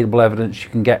best available evidence you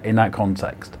can get in that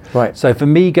context. Right. So for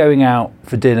me, going out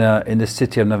for dinner in this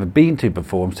city I've never been to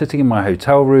before, I'm sitting in my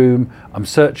hotel room, I'm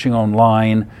searching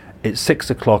online, it's 6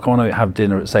 o'clock, I want to have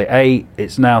dinner at say 8,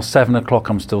 it's now 7 o'clock,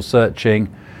 I'm still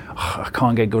searching, I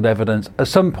can't get good evidence. At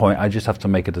some point, I just have to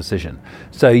make a decision.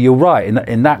 So you're right,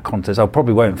 in that context, I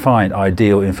probably won't find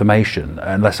ideal information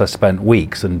unless I spent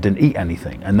weeks and didn't eat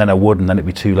anything, and then I would, and then it'd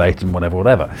be too late and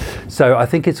whatever. So I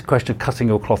think it's a question of cutting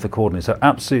your cloth accordingly. So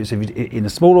absolutely, so if in a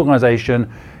small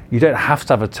organisation, you don't have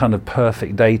to have a ton of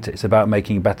perfect data. It's about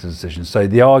making better decisions. So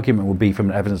the argument would be, from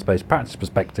an evidence-based practice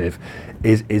perspective,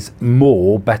 is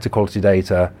more better quality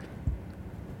data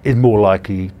is more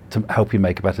likely to help you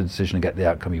make a better decision and get the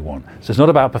outcome you want. So it's not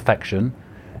about perfection.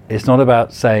 It's not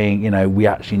about saying, we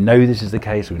actually know this is the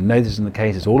case, we know this isn't the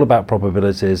case. It's all about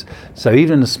probabilities. So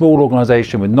even in a small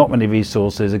organisation with not many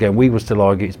resources, again, we would still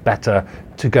argue it's better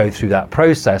to go through that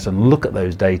process and look at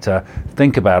those data,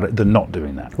 think about it, than not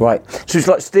doing that. Right. So it's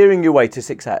like steering your way to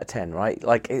 6 out of 10, right?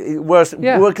 Like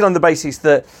working on the basis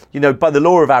that, by the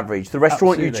law of average, the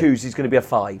restaurant you choose is going to be a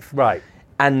 5. Right.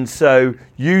 And so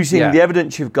using the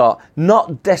evidence you've got,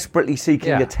 not desperately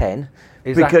seeking a 10,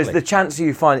 because the chance of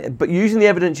you finding it, but using the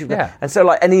evidence you've got. And so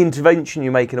any intervention you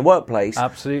make in a workplace,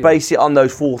 base it on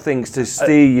those 4 things to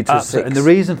steer you to 6. And the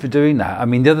reason for doing that,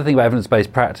 the other thing about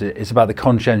evidence-based practice is about the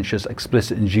conscientious,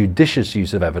 explicit and judicious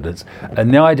use of evidence.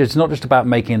 And the idea is not just about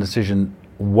making a decision,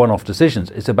 one-off decisions.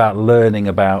 It's about learning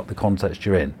about the context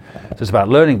you're in. So it's about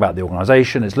learning about the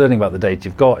organisation, it's learning about the data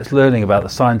you've got, it's learning about the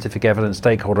scientific evidence,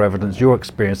 stakeholder evidence, your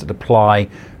experience that apply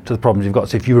to the problems you've got.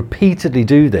 So if you repeatedly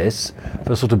do this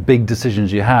for sort of big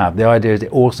decisions you have, the idea is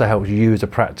it also helps you as a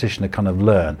practitioner kind of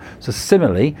learn. So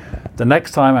similarly, the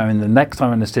next time I'm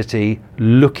in the city,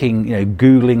 looking,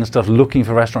 Googling stuff, looking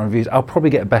for restaurant reviews, I'll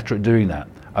probably get better at doing that.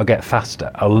 I'll get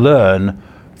faster. I'll learn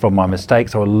from my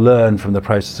mistakes, I'll learn from the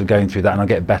process of going through that, and I'll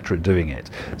get better at doing it.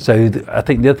 So I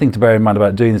think the other thing to bear in mind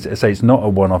about doing this is, say, it's not a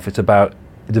one-off, it's about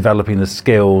developing the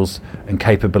skills and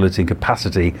capability and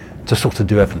capacity to sort of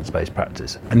do evidence-based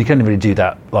practice. And you can't really do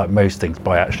that, like most things,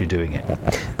 by actually doing it.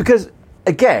 Because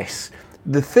I guess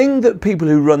the thing that people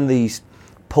who run these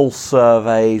pulse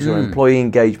surveys or employee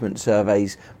engagement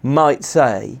surveys might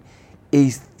say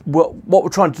is, what we're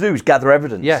trying to do is gather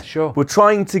evidence. Yeah, sure. We're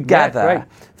trying to gather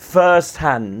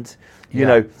first-hand,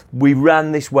 we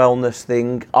ran this wellness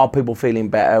thing, are people feeling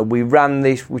better? We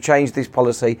changed this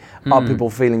policy, are people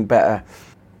feeling better?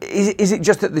 Is it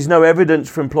just that there's no evidence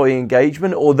for employee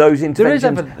engagement, or those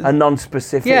interventions are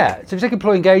non-specific? Yeah, so if you take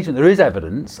employee engagement, there is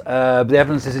evidence, but the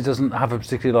evidence is it doesn't have a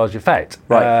particularly large effect.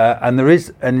 Right. And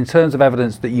in terms of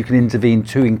evidence that you can intervene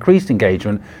to increase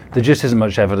engagement, there just isn't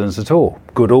much evidence at all,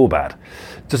 good or bad.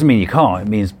 Doesn't mean you can't, it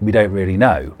means we don't really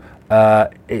know.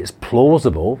 It's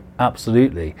plausible,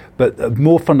 absolutely. But a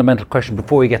more fundamental question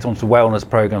before we get onto wellness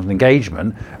programs and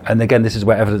engagement, and again, this is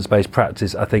where evidence-based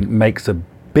practice, I think, makes a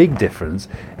big difference,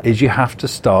 is you have to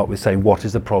start with saying, what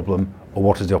is the problem or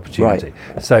what is the opportunity?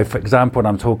 Right. So, for example, when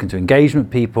I'm talking to engagement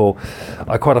people,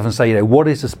 I quite often say, what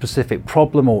is the specific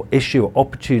problem or issue or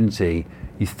opportunity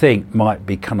you think might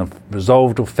be kind of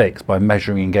resolved or fixed by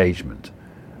measuring engagement?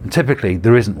 And typically,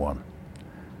 there isn't one.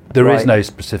 There is no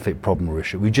specific problem or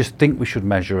issue. We just think we should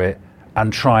measure it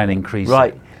and try and increase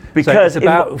it. Because so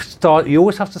it's about you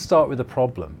always have to start with a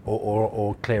problem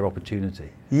or clear opportunity.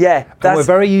 Yeah, and we're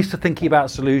very used to thinking about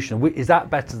solution. Is that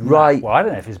better than that? Well, I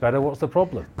don't know if it's better. What's the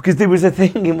problem? Because there was a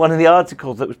thing in one of the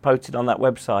articles that was posted on that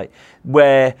website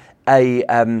where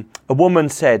a woman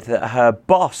said that her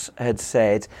boss had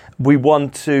said, we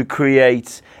want to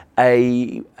create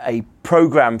a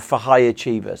program for high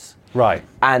achievers. Right.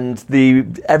 And the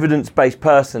evidence-based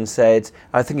person said,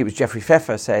 I think it was Jeffrey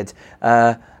Pfeffer said,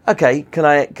 okay, can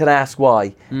I ask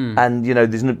why? And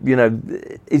there's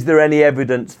is there any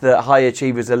evidence that high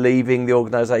achievers are leaving the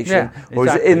organisation, or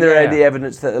is there any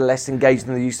evidence that they're less engaged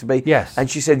than they used to be? Yes. And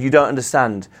she said, you don't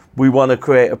understand. We want to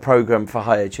create a program for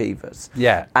high achievers.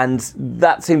 Yeah. And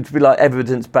that seemed to be like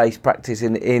evidence-based practice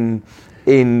in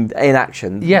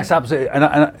action. Yes, absolutely.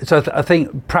 And so I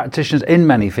think practitioners in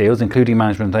many fields, including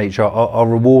management and HR, are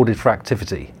rewarded for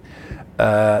activity.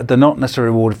 They're not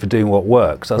necessarily rewarded for doing what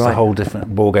works. That's a whole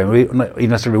different ballgame. We're not even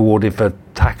necessarily rewarded for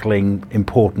tackling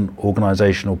important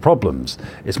organisational problems.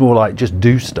 It's more like just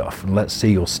do stuff and let's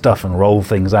see your stuff and roll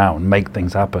things out and make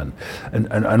things happen.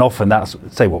 And often that's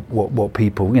what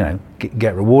people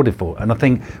get rewarded for. And I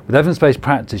think with evidence-based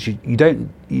practice, you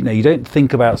don't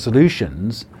think about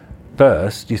solutions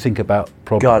first. You think about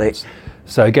problems. Got it.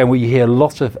 So again, you hear a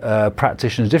lot of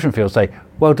practitioners in different fields say,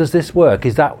 well, does this work?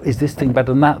 Is this thing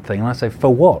better than that thing? And I say,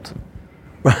 for what?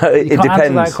 It depends.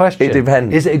 Answer that question. It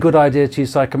depends. Is it a good idea to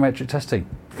use psychometric testing?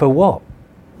 For what?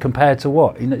 Compared to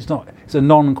what? It's a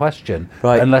non-question,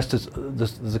 unless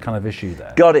there's a kind of issue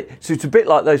there. Got it. So it's a bit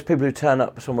like those people who turn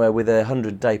up somewhere with a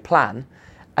 100-day plan,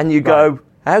 and you go,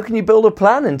 how can you build a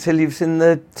plan until you've seen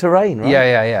the terrain, right?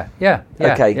 Yeah.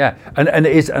 Okay. Yeah. And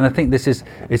it is, and I think it's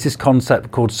this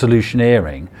concept called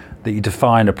solutioneering, that you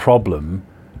define a problem,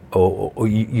 or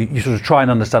you sort of try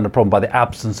and understand a problem by the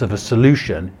absence of a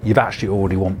solution you've actually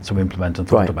already want to implement and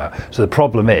thought about. So the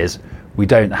problem is we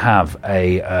don't have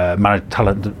a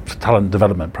talent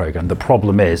development program. The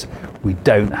problem is we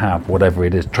don't have whatever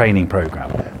it is, training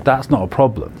program. That's not a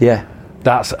problem. Yeah.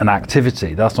 That's an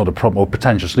activity. That's not a problem or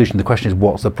potential solution. The question is,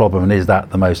 what's the problem, and is that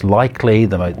the most likely,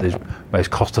 the most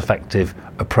cost-effective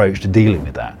approach to dealing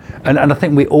with that? And I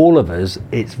think all of us,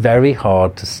 it's very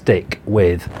hard to stick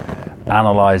with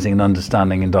analysing and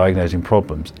understanding and diagnosing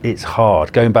problems. It's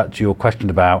hard. Going back to your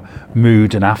question about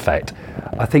mood and affect,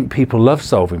 I think people love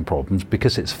solving problems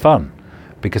because it's fun.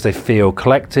 Because they feel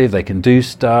collective, they can do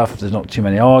stuff, there's not too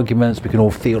many arguments, we can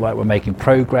all feel like we're making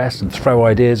progress and throw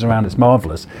ideas around, it's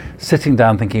marvellous. Sitting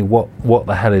down thinking, what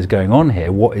the hell is going on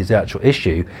here, what is the actual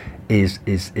issue, is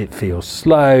it feels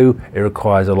slow, it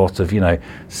requires a lot of,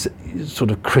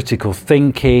 sort of critical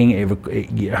thinking,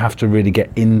 you have to really get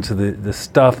into the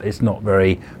stuff, it's not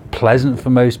very pleasant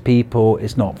for most people,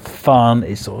 it's not fun,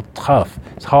 it's sort of tough,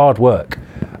 it's hard work.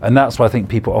 And that's why I think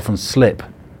people often slip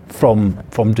from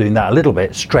doing that a little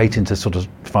bit straight into sort of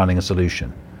finding a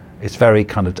solution. It's very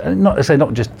kind of, and not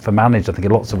just for managers, I think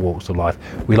in lots of walks of life,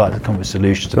 we like to come up with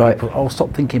solutions to people.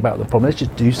 Stop thinking about the problem, let's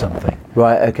just do something.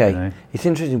 Right, okay. It's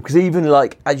interesting, because even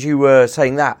like, as you were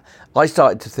saying that, I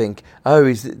started to think,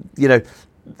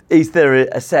 is there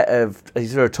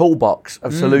a toolbox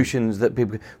of solutions that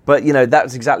people, but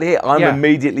that's exactly it. I'm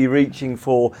immediately reaching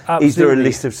for, is there a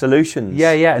list of solutions?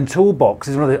 Yeah, and toolbox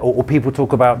is one of the, or people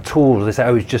talk about tools, they say,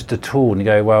 it's just a tool, and you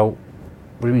go, well,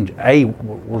 what do you mean?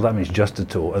 What does that mean, it's just a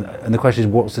tool? And the question is,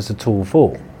 what's this a tool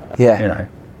for? Yeah.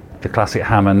 The classic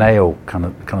hammer nail kind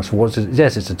of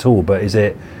yes, it's a tool, but is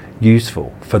it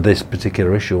useful for this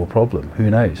particular issue or problem? Who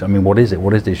knows? I mean, what is it?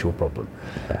 What is the issue or problem?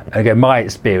 Again, my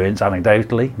experience,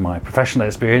 anecdotally, my professional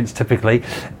experience typically,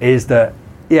 is that,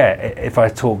 if I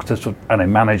talk to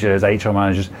managers, HR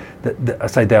managers, that I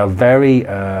say they are very,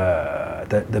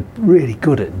 they're really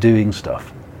good at doing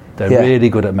stuff. They're really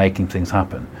good at making things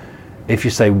happen. If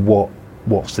you say,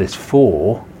 what's this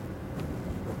for?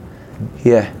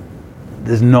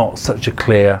 There's not such a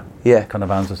clear kind of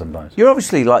answer sometimes. You're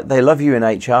obviously they love you in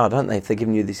HR, don't they, if they're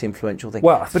giving you this influential thing?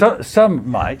 Well, some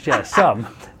might, some.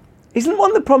 Isn't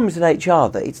one of the problems in HR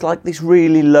that it's like this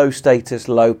really low status,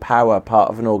 low power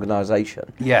part of an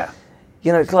organisation? Yeah.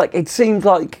 It's like, it seems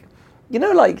like,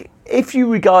 if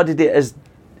you regarded it as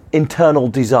internal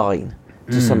design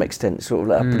to some extent, sort of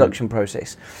like a production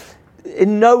process,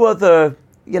 in no other,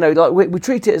 we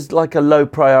treat it as like a low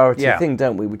priority thing,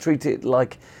 don't we? We treat it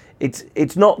like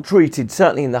it's not treated,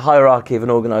 certainly in the hierarchy of an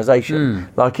organisation,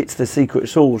 like it's the secret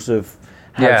sauce of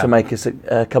how to make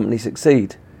a company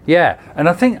succeed. Yeah, and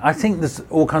I think there's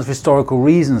all kinds of historical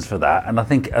reasons for that, and I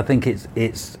think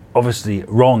it's obviously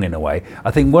wrong in a way.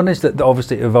 I think one is that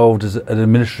obviously it evolved as an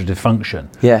administrative function,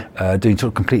 doing sort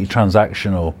of completely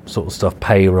transactional sort of stuff,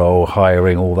 payroll,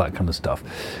 hiring, all that kind of stuff,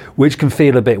 which can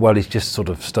feel a bit, well, it's just sort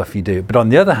of stuff you do. But on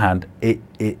the other hand, it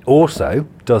also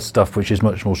does stuff which is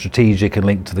much more strategic and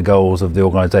linked to the goals of the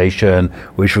organisation,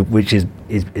 which is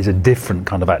a different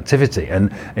kind of activity.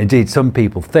 And indeed, some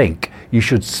people think you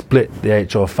should split the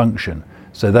HR function.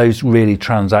 So those really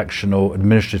transactional,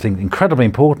 administrative things, incredibly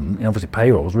important. And obviously,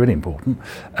 payroll is really important.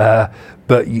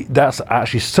 But that's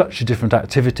actually such a different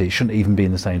activity. It shouldn't even be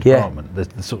in the same department.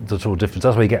 The sort of difference.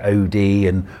 That's why you get OD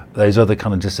and those other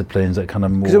kind of disciplines that kind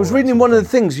of more. Because I was reading one of the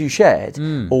things you shared,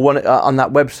 or one on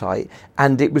that website,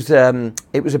 and it was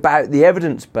about the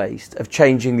evidence based of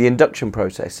changing the induction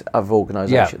process of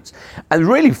organisations, and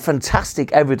really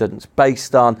fantastic evidence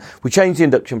based on we changed the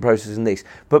induction process in this,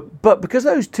 but because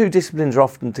those two disciplines are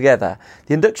often together,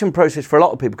 the induction process for a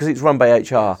lot of people, because it's run by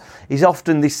HR, is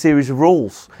often this series of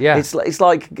rules. It's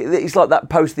like that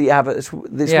post that you have at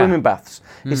the swimming baths.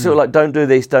 It's sort of like, don't do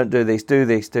this, don't do this, do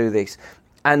this, do this.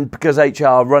 And because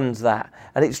HR runs that,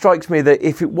 and it strikes me that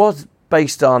if it was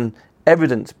based on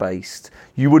evidence-based,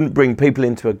 you wouldn't bring people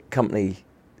into a company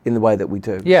in the way that we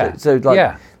do.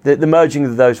 The merging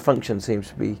of those functions seems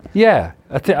to be... Yeah,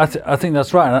 I think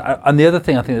that's right. And the other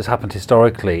thing I think that's happened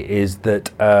historically is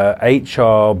that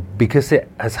HR, because it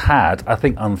has had, I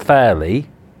think unfairly,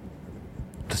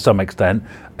 to some extent,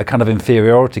 a kind of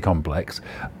inferiority complex.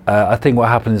 I think what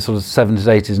happened in the sort of 70s,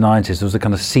 80s, 90s, there was a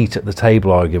kind of seat at the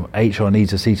table argument. HR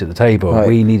needs a seat at the table. Right.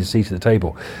 We need a seat at the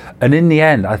table. And in the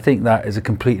end, I think that is a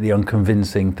completely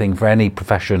unconvincing thing for any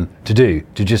profession to do,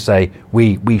 to just say,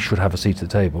 we should have a seat at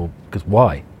the table. Because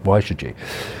why? Why should you?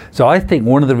 So I think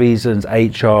one of the reasons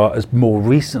HR has more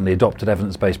recently adopted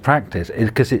evidence-based practice is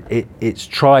because it's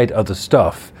tried other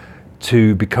stuff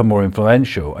to become more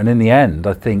influential. And in the end,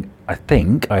 I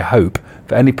hope,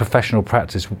 for any professional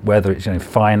practice, whether it's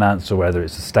finance or whether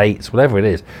it's estates, whatever it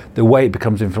is, the way it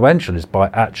becomes influential is by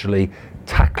actually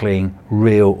tackling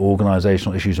real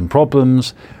organisational issues and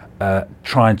problems,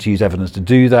 trying to use evidence to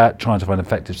do that, trying to find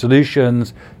effective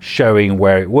solutions, showing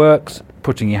where it works,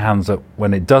 putting your hands up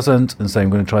when it doesn't and saying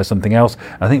we're going to try something else.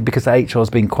 I think because HR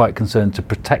has been quite concerned to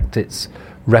protect its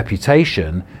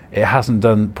reputation, it hasn't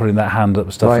done putting that hand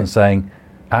up stuff and saying,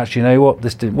 actually, you know what,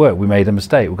 this didn't work, we made a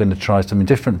mistake, we're going to try something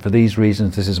different for these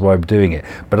reasons, this is why we're doing it.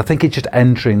 But I think it's just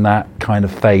entering that kind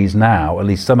of phase now, at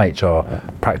least some HR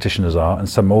practitioners are, and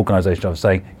some organisations are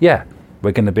saying,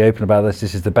 we're going to be open about this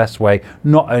is the best way,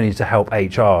 not only to help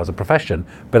HR as a profession,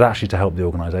 but actually to help the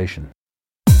organisation.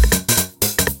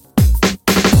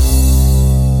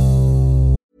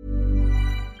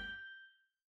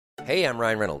 Hey, I'm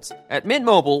Ryan Reynolds. At Mint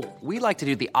Mobile, we like to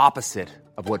do the opposite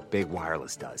of what Big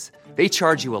Wireless does. They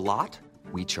charge you a lot,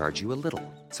 we charge you a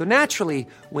little. So naturally,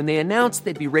 when they announced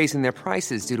they'd be raising their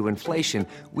prices due to inflation,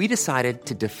 we decided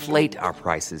to deflate our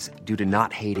prices due to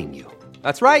not hating you.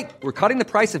 That's right. We're cutting the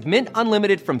price of Mint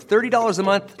Unlimited from $30 a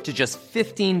month to just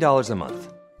 $15 a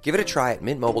month. Give it a try at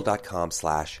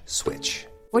mintmobile.com/switch.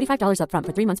 $45 up front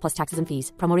for 3 months plus taxes and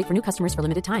fees. Promo rate for new customers for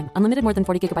limited time. Unlimited more than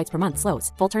 40 gigabytes per month.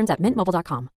 Slows full terms at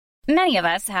mintmobile.com. Many of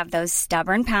us have those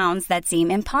stubborn pounds that seem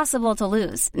impossible to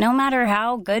lose, no matter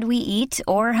how good we eat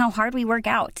or how hard we work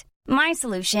out. My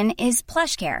solution is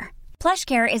PlushCare.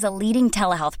 PlushCare is a leading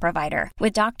telehealth provider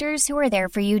with doctors who are there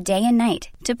for you day and night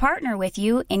to partner with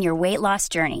you in your weight loss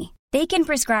journey. They can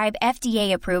prescribe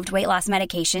FDA-approved weight loss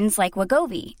medications like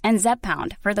Wegovy and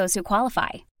Zepbound for those who qualify.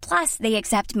 Plus, they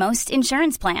accept most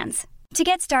insurance plans. To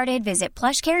get started, visit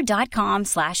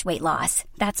plushcare.com/weightloss.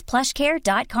 That's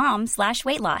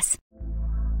plushcare.com/weightloss.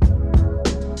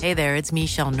 Hey there, it's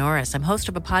Michelle Norris. I'm host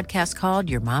of a podcast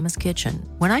called Your Mama's Kitchen.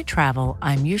 When I travel,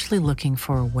 I'm usually looking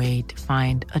for a way to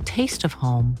find a taste of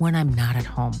home when I'm not at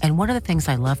home. And one of the things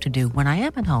I love to do when I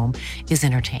am at home is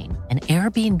entertain. And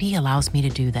Airbnb allows me to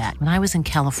do that. When I was in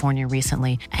California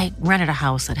recently, I rented a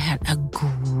house that had a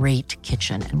great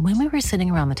kitchen. And when we were sitting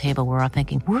around the table, we were all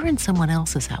thinking, we're in someone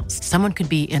else's house. Someone could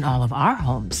be in all of our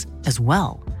homes as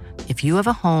well. If you have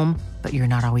a home, but you're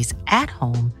not always at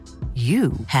home,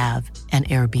 you have an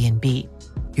Airbnb.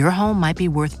 Your home might be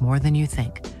worth more than you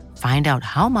think. Find out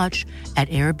how much at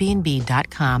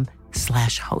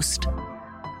airbnb.com/host.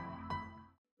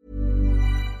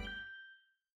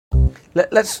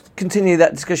 Let's continue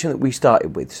that discussion that we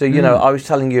started with. So, I was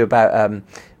telling you about,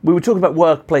 we were talking about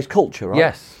workplace culture, right?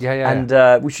 Yes, yeah.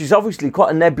 And which is obviously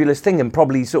quite a nebulous thing and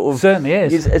probably sort of... Certainly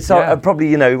is. It's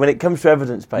probably, when it comes to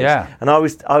evidence-based. Yeah. And I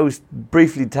was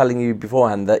briefly telling you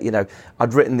beforehand that,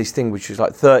 I'd written this thing which was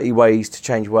like 30 ways to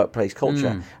change workplace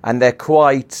culture. And they're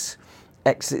quite...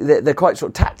 they're quite sort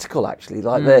of tactical, actually.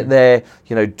 Like they're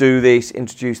do this,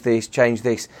 introduce this, change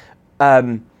this.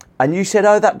 And you said,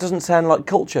 that doesn't sound like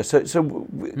culture. So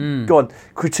go on,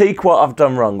 critique what I've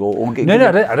done wrong, or No,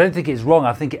 I don't think it's wrong.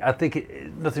 I think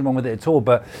nothing wrong with it at all.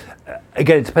 But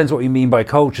again, it depends what you mean by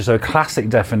culture. So a classic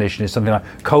definition is something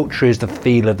like culture is the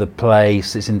feel of the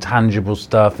place. It's intangible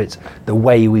stuff. It's the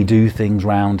way we do things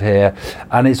round here,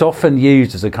 and it's often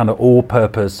used as a kind of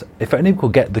all-purpose. If only we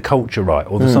could get the culture right,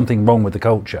 or there's something wrong with the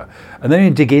culture, and then you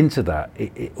dig into that,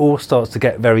 it all starts to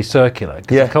get very circular.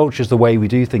 Because the culture is the way we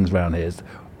do things round here.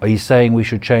 Are you saying we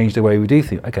should change the way we do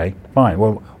things? Okay, fine.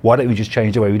 Well, why don't we just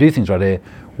change the way we do things right here?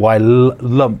 Why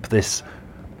lump this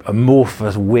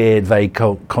amorphous, weird, vague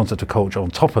concept of culture on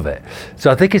top of it?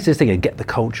 So I think it's this thing, get the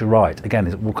culture right. Again,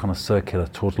 it's all kind of circular,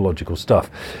 tautological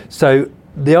stuff. So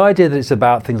the idea that it's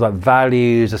about things like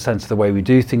values, a sense of the way we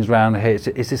do things around here,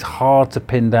 it's this hard to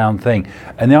pin down thing.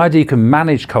 And the idea you can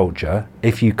manage culture,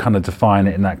 if you kind of define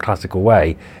it in that classical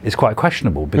way, is quite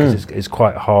questionable, because it's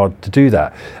quite hard to do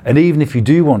that. And even if you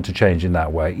do want to change in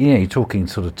that way, you're talking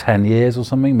sort of 10 years or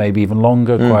something, maybe even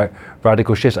longer, quite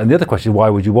radical shifts. And the other question is, why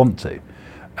would you want to?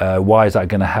 Why is that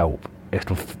going to help?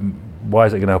 Why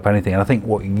is it going to help anything? And I think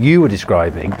what you were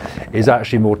describing is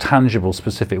actually more tangible,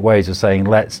 specific ways of saying,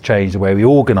 let's change the way we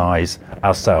organise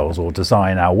ourselves, or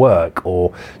design our work,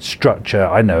 or structure,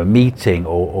 a meeting,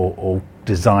 or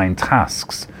design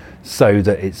tasks, so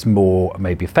that it's more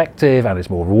maybe effective and it's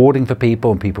more rewarding for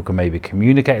people, and people can maybe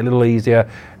communicate a little easier.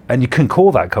 And you can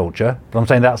call that culture, but I'm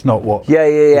saying that's not what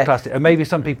the classic. And maybe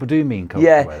some people do mean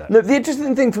culture. By that. No, the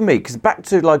interesting thing for me, because back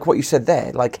to like what you said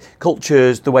there, like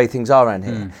culture's the way things are around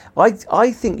here.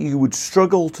 I think you would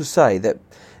struggle to say that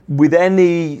with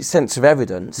any sense of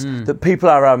evidence that people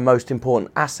are our most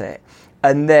important asset,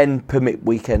 and then permit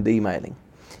weekend emailing.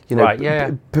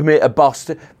 Permit a boss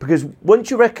to, because once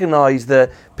you recognise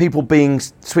that people being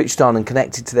switched on and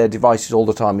connected to their devices all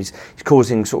the time is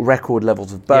causing sort of record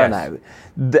levels of burnout,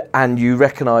 and you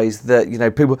recognise that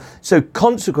people. So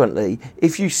consequently,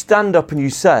 if you stand up and you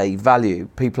say value,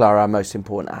 people are our most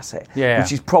important asset,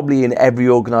 which is probably in every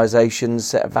organisation's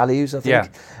set of values, I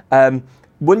think.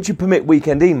 Once you permit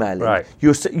weekend emailing,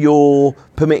 you're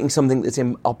permitting something that's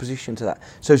in opposition to that.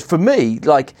 So for me,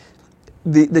 like.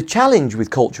 The challenge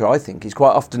with culture, I think, is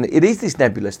quite often it is this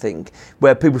nebulous thing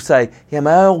where people say,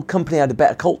 my old company had a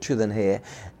better culture than here,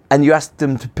 and you ask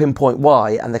them to pinpoint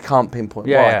why, and they can't pinpoint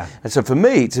why. And so for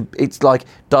me, it's like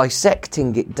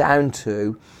dissecting it down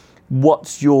to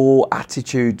what's your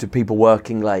attitude to people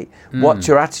working late? What's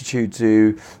your attitude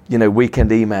to weekend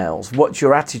emails? What's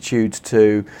your attitude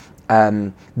to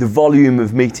the volume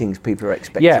of meetings people are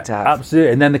expected to have? Yeah,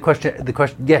 absolutely. And then the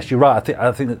question. Yes, you're right.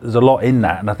 I think that there's a lot in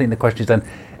that, and I think the question is then,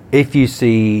 if you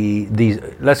see these,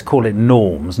 let's call it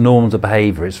norms of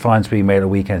behaviour. It's fine to email at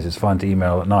weekends. It's fine to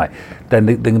email at night. Then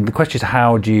the question is,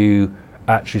 how do you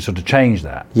actually sort of change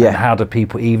that? And how do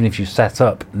people, even if you set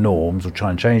up norms or try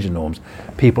and change the norms,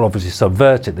 people obviously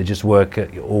subvert it. They just work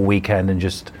all weekend and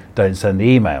just don't send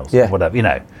the emails or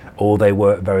whatever, or they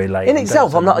work very late. In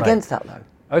itself, I'm not against that though.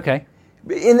 Okay.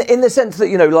 In the sense that,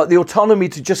 like the autonomy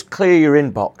to just clear your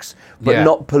inbox, but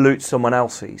not pollute someone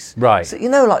else's. Right. So,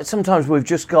 like sometimes we're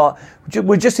just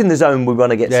in the zone, we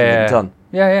want to get something done.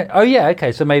 Yeah. Oh, yeah.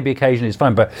 Okay. So maybe occasionally it's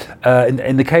fine, but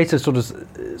in the case of sort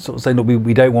of saying that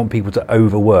we don't want people to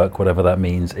overwork, whatever that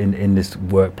means, in this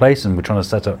workplace, and we're trying to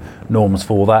set up norms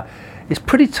for that. It's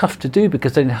pretty tough to do,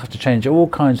 because then you have to change all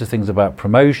kinds of things about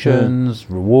promotions,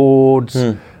 rewards.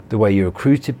 The way you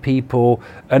recruited people,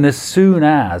 and as soon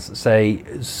as, say,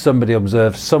 somebody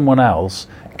observes someone else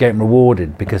getting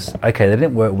rewarded because, they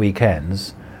didn't work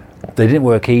weekends, they didn't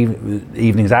work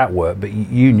evenings at work, but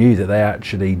you knew that they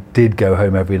actually did go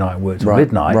home every night and work till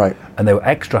midnight, and they were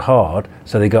extra hard,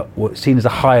 so they got seen as a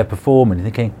higher performer, and you're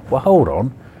thinking, well, hold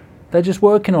on, they're just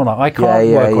working all night. I can't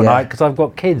work all night because I've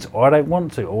got kids, or I don't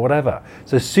want to, or whatever.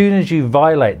 So as soon as you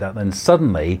violate that, then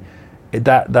suddenly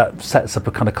that sets up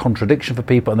a kind of contradiction for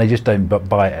people, and they just don't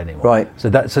buy it anymore. So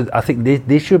I think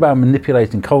the issue about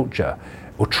manipulating culture,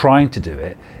 or trying to do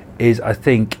it, is, I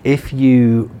think if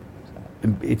you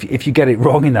get it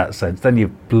wrong in that sense, then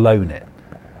you've blown it.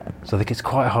 So I think it's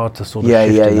quite hard to sort of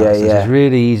shift in that sense. It's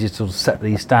really easy to sort of set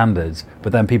these standards,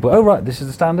 but then people, this is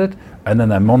the standard, and then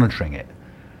they're monitoring it.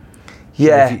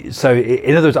 So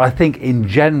in other words, I think in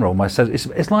general,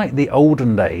 it's like the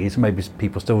olden days, maybe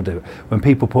people still do, when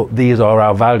people put these are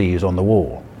our values on the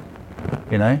wall.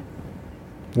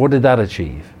 What did that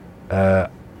achieve?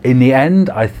 In the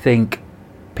end, I think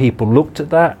people looked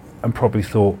at that and probably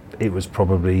thought it was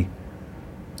probably,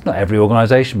 not every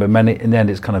organisation, but many, in the end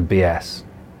it's kind of BS.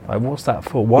 Like, what's that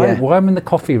for? Why I'm in the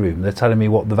coffee room, they're telling me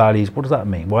what the values, what does that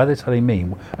mean? Why are they telling me?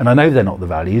 And I know they're not the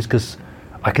values because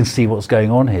I can see what's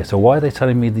going on here. So why are they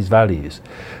telling me these values?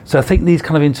 So I think these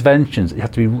kind of interventions, you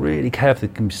have to be really careful.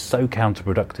 They can be so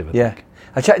counterproductive, I think.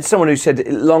 I chatted to someone who said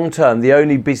long term, the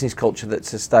only business culture that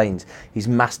sustains is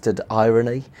mastered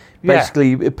irony.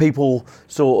 Basically, people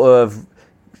sort of,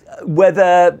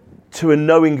 whether to a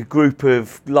knowing group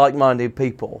of like-minded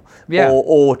people,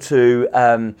 or just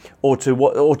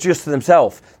to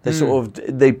themselves, they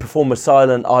they perform a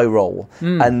silent eye roll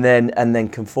and then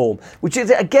conform. Which is,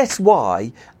 I guess,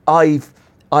 why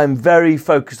I'm very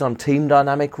focused on team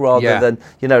dynamic rather than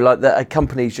like a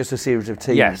company is just a series of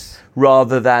teams,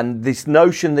 rather than this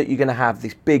notion that you're going to have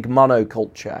this big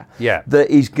monoculture that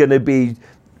is going to be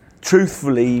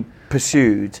truthfully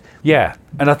pursued. Yeah,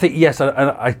 and I think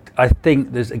I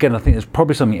think there's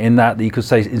probably something in that you could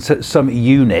say in some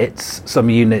units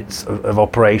of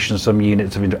operations, some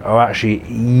units are actually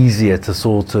easier to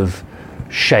sort of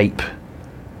shape,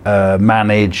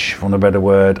 manage, for want of a better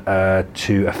word,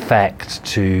 to affect,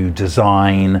 to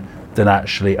design than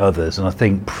actually others. And I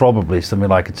think probably something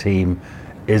like a team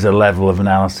is a level of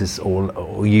analysis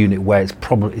or unit where it's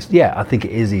probably I think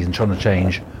it is easy in trying to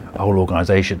change a whole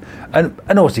organisation,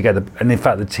 and also and in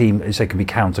fact the team can be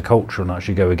countercultural and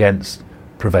actually go against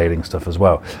prevailing stuff as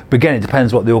well. But again, it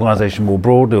depends what the organisation more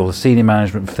broadly or the senior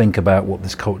management think about what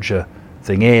this culture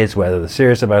thing is, whether they're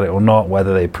serious about it or not,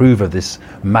 whether they approve of this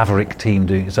maverick team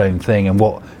doing its own thing, and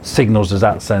what signals does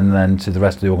that send then to the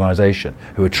rest of the organisation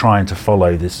who are trying to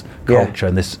follow this culture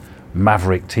and this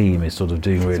maverick team is sort of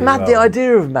doing really well. The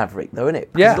idea of maverick, though, isn't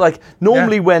it? Because like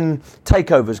normally when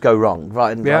takeovers go wrong,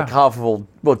 right, and like half of all,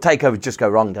 takeovers just go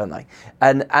wrong, don't they?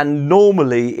 And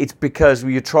normally it's because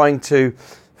you're trying to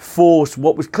force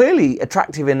what was clearly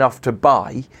attractive enough to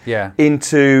buy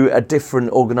into a different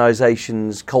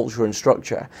organisation's culture and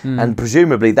structure, and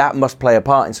presumably that must play a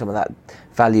part in some of that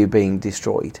value being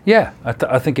destroyed. Yeah,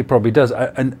 I think it probably does.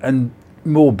 And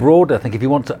more broad, I think if you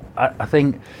want to, I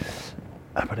think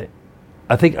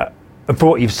for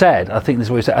what you've said, I think this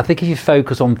is what you said. I think if you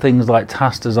focus on things like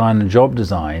task design and job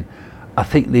design, I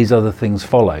think these other things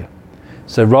follow.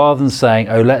 So rather than saying,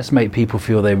 let's make people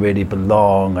feel they really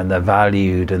belong and they're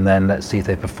valued, and then let's see if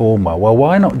they perform well. Well,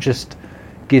 why not just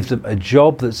give them a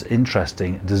job that's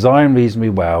interesting, design reasonably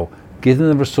well, give them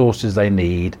the resources they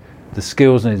need, the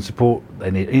skills and support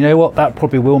they need. You know what? That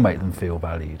probably will make them feel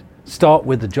valued. Start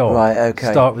with the job. Right,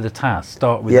 okay. Start with the task.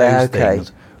 Start with those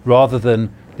things, rather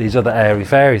than these other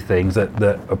airy-fairy things that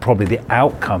are probably the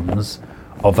outcomes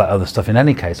of that other stuff in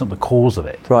any case, not the cause of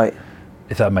it. Right.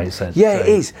 If that makes sense. Yeah, it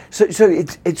is. So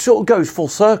it sort of goes full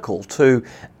circle to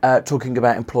talking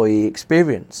about employee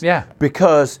experience. Yeah.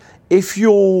 Because if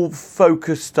you're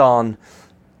focused on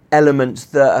elements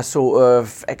that are sort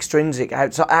of extrinsic,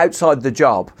 outside the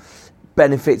job,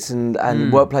 benefits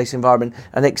and workplace environment,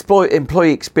 and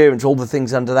employee experience, all the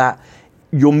things under that,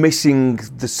 you're missing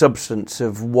the substance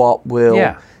of what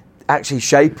will actually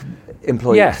shape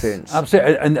employee experience.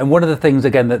 Absolutely. And one of the things,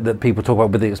 again, that people talk about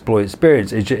with the employee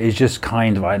experience is just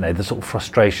kind of, I know, the sort of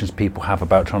frustrations people have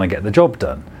about trying to get the job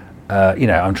done.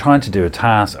 I'm trying to do a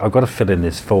task, I've got to fill in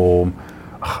this form,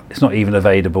 it's not even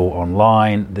available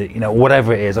online,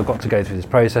 whatever it is, I've got to go through this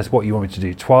process. What you want me to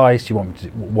do twice? You want me to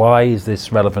do, why is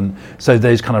this relevant? So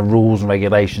those kind of rules and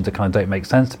regulations that kind of don't make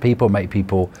sense to people, make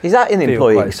people Is that in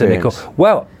employee experience? Cynical.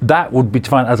 Well, that would be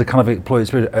defined as a kind of employee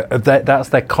experience. That's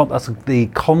the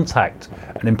contact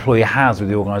an employee has with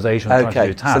the organisation.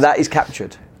 Okay, so that is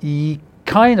captured.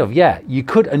 Kind of, yeah. You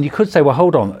could say, well,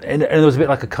 hold on, and it was a bit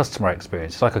like a customer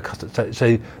experience. It's like a customer.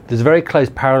 So there's a very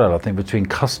close parallel, I think, between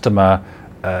customer.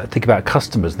 Think about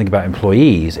customers, think about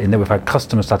employees. In that we've had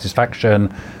customer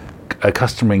satisfaction,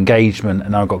 customer engagement,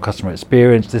 and now I've got customer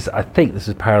experience. I think this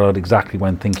is paralleled exactly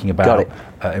when thinking about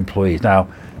employees. Now,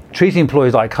 treating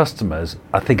employees like customers,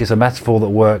 I think, is a metaphor that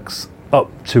works up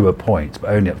to a point,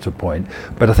 but only up to a point.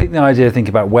 But I think the idea of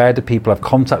thinking about where do people have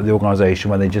contact with the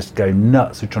organisation when they just go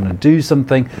nuts, they're trying to do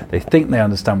something, they think they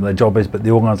understand what their job is, but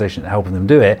the organisation is helping them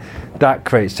do it, that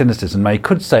creates cynicism. Now, you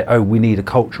could say, we need a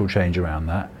cultural change around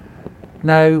that.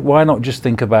 No, why not just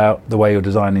think about the way you're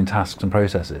designing tasks and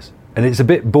processes? And it's a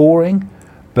bit boring,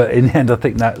 but in the end, I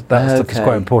think that stuff is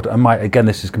quite important. And again,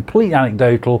 this is completely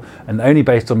anecdotal and only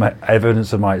based on my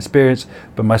evidence of my experience.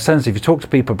 But my sense, if you talk to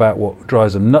people about what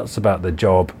drives them nuts about their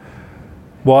job,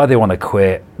 why they want to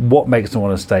quit, what makes them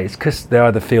want to stay, it's because they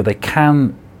either feel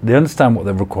they understand what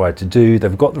they're required to do,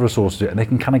 they've got the resources to do it, and they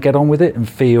can kind of get on with it and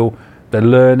feel they're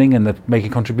learning and they're making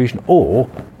a contribution, or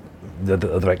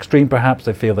the other extreme, perhaps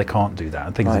they feel they can't do that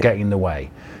and things are getting in the way.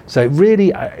 So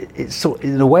really, it's sort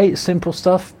in a way it's simple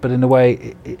stuff, but in a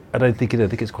way I don't think I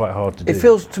think it's quite hard to do. It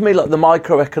feels to me like the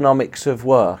microeconomics of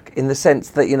work, in the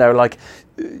sense that, you know, like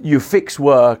you fix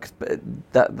work,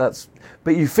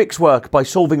 but you fix work by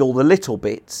solving all the little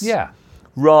bits. Yeah.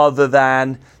 Rather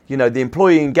than, you know, the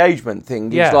employee engagement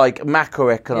thing is like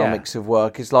macroeconomics of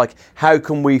work. It's like, how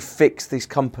can we fix this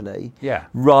company? Yeah.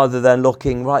 Rather than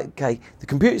looking, right, okay, the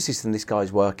computer system this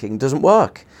guy's working doesn't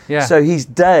work. Yeah. So his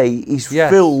day is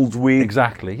filled with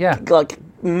like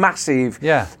massive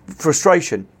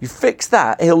frustration. You fix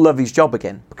that, he'll love his job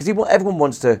again, because everyone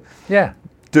wants to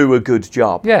do a good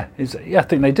job. I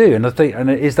think they do, and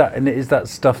it is that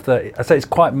stuff that I say it's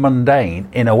quite mundane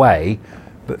in a way,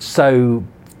 but so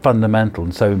fundamental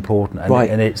and so important,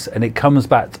 and it comes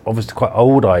back to obviously quite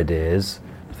old ideas.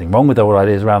 Nothing wrong with old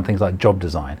ideas around things like job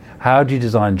design. How do you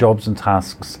design jobs and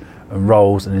tasks and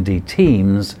roles and indeed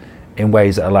teams in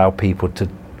ways that allow people to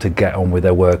get on with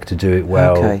their work, to do it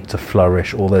well, to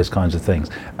flourish, all those kinds of things.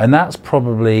 And that's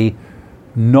probably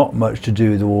not much to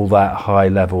do with all that high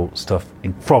level stuff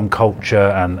from culture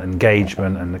and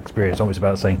engagement and experience. It's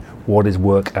about saying what is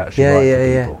work actually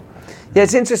for people. Yeah,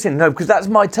 it's interesting, because that's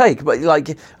my take. But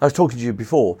like I was talking to you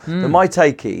before, my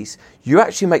take is you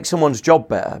actually make someone's job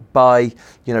better by,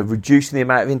 you know, reducing the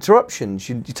amount of interruptions.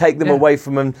 You take them away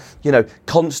from you know,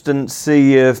 constant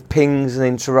sea of pings and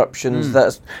interruptions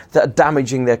that are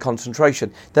damaging their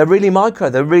concentration. They're really micro.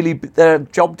 They're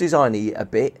job designy a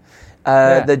bit.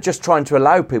 They're just trying to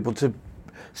allow people to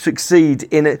succeed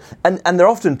in it, and they're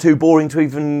often too boring to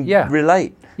even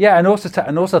relate. Yeah, and also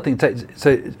I think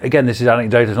so. Again, this is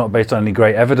anecdotal; it's not based on any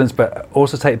great evidence, but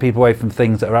also take people away from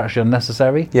things that are actually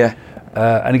unnecessary. Yeah.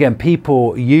 And again,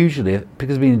 people usually,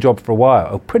 because they've been in a job for a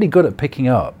while, are pretty good at picking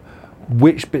up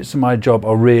which bits of my job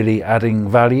are really adding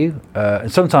value.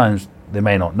 And sometimes they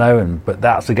may not know, but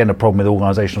that's again a problem with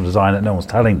organisational design, that no one's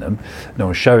telling them, no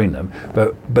one's showing them.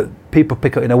 But people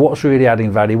pick up, you know, what's really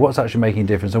adding value, what's actually making a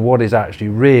difference, and what is actually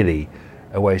really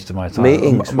a waste of my time.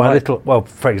 Meetings,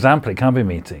 for example, it can be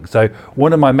meetings. So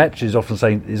one of my metrics is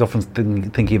often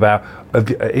thinking about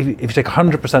if you take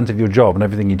 100% of your job and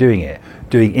everything you're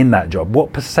doing in that job,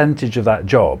 what percentage of that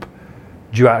job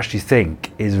do you actually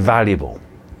think is valuable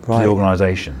to the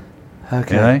organisation?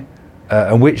 Okay. You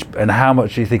know, and how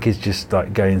much do you think is just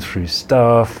like going through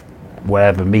stuff,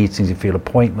 wherever meetings you feel are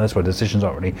pointless, where decisions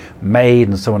aren't really made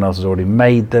and someone else has already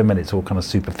made them and it's all kind of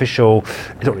superficial,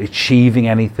 it's not really achieving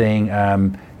anything.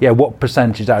 What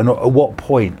percentage and at what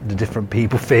point do different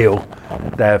people feel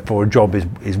therefore a job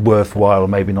is worthwhile or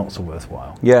maybe not so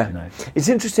worthwhile? Yeah, you know? It's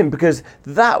interesting because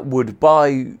that would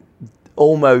by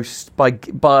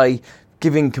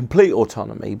giving complete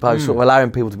autonomy, by sort of allowing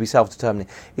people to be self-determining,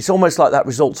 it's almost like that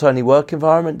results-only work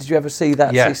environment. Did you ever see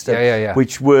that system? Yeah.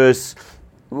 Which was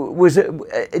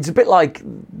it's a bit like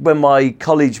when my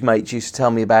college mates used to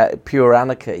tell me about pure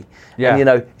anarchy. Yeah. And, you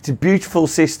know, it's a beautiful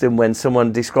system when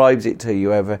someone describes it to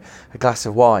you over a glass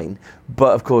of wine,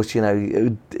 but of course, you know,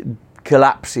 it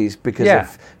collapses because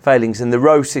of failings. And the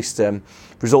Rowe system,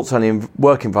 results only in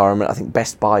work environment, I think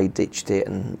Best Buy ditched it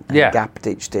and Gap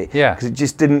ditched it. Yeah. Because it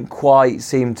just didn't quite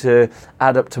seem to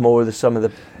add up to more of the sum of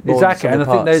the Exactly, and I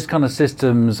think those kind of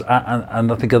systems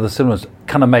and I think other similar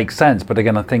kind of make sense. But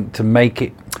again, I think to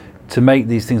make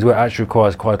these things work actually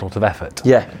requires quite a lot of effort.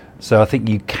 Yeah. So I think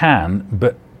you can,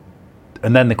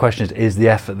 and then the question is the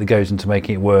effort that goes into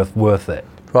making it worth it,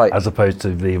 right? As opposed to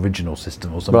the original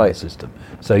system or some other system.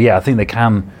 So yeah, I think they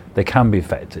can be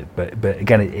effective, but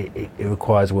again, it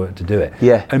requires work to do it.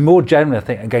 Yeah. And more generally, I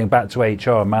think, and going back to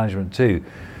HR and management too,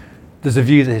 there's a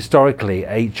view that historically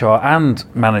HR and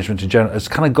management in general has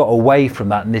kind of got away from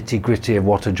that nitty-gritty of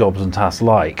what are jobs and tasks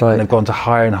like, and they've gone to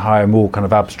higher and higher, more kind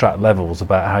of abstract levels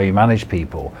about how you manage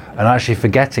people, and actually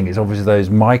forgetting it's obviously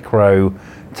those micro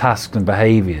tasks and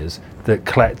behaviours that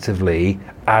collectively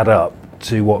add up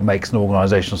to what makes an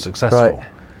organisation successful. Right.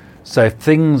 So if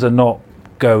things are not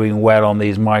going well on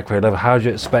these micro levels, how do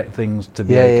you expect things to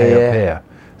be up here?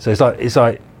 So it's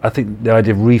like I think the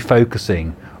idea of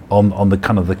refocusing on the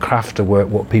kind of the craft of work,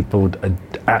 what people are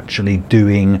actually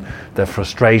doing, their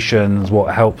frustrations,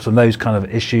 what helps, and those kind of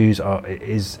issues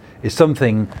is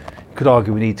something you could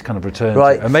argue we need to kind of return to.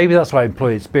 And maybe that's why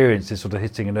employee experience is sort of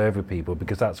hitting a nerve with people,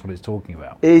 because that's what it's talking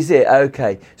about. Is it?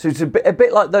 Okay. So it's a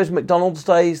bit like those McDonald's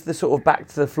days, the sort of back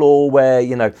to the floor where,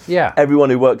 you know, everyone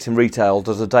who works in retail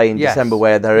does a day in December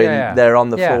where they're on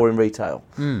the floor in retail.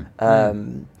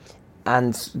 And,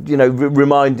 you know,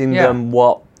 reminding them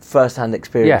what first-hand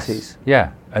experiences.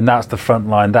 Yeah, and that's the front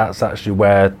line. That's actually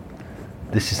where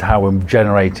this is how we're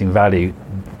generating value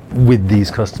with these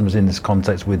customers in this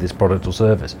context with this product or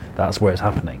service. That's where it's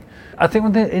happening. I think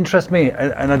one thing that interests me,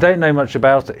 and I don't know much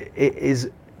about it,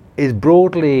 is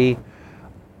broadly,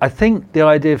 I think the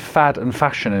idea of fad and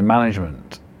fashion in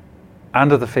management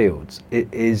and other fields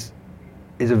is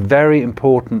a very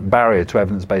important barrier to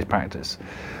evidence-based practice,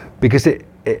 because it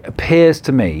appears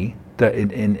to me that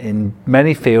in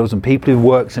many fields, and people who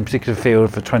worked in a particular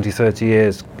field for 20, 30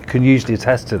 years can usually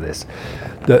attest to this,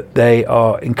 that they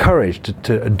are encouraged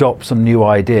to adopt some new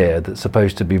idea that's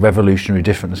supposed to be revolutionary,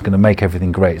 different, that's going to make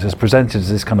everything great. So it's presented as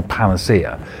this kind of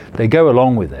panacea. They go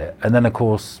along with it, and then of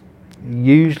course,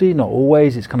 usually, not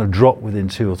always, it's kind of dropped within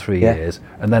 2 or 3 years,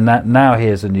 and then now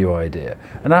here's a new idea.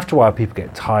 And after a while, people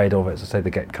get tired of it, as I say,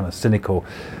 they get kind of cynical.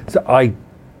 So I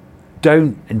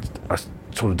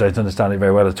sort of don't understand it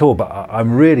very well at all, but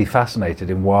I'm really fascinated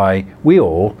in why we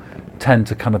all tend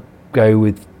to kind of go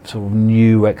with sort of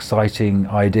new, exciting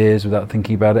ideas without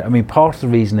thinking about it. I mean, part of the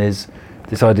reason is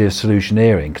this idea of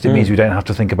solutioneering, because it means we don't have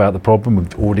to think about the problem.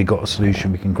 We've already got a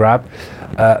solution we can grab.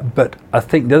 But I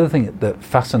think the other thing that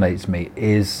fascinates me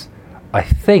is I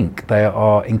think they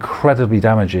are incredibly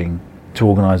damaging to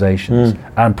organisations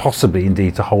and possibly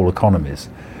indeed to whole economies,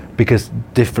 because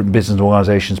different business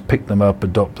organisations pick them up,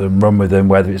 adopt them, run with them,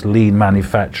 whether it's lean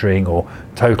manufacturing or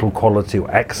total quality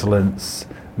or excellence,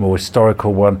 more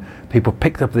historical one. People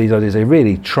picked up these ideas, they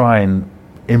really try and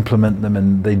implement them,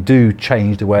 and they do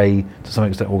change the way to some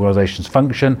extent organisations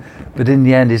function. But in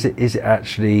the end, is it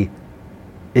actually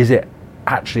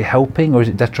helping, or is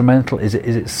it detrimental? Is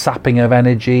it sapping of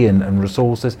energy and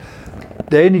resources?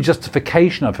 The only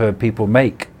justification I've heard people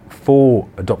make for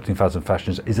adopting fads and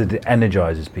fashions is that it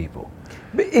energises people.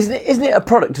 But isn't it a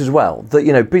product as well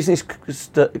that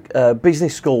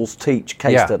business schools teach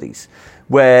case studies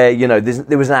where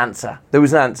there was an answer,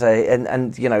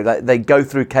 and they go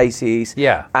through cases,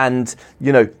 and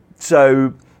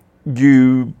so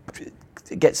you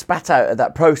get spat out of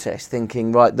that process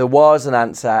thinking, right, there was an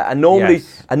answer, and normally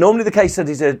the case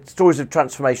studies are stories of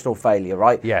transformational failure,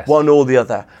 right? Yes. One or the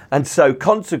other, and so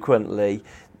consequently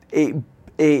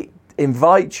it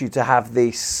invites you to have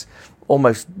this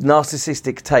almost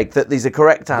narcissistic take that there's a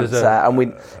correct answer and we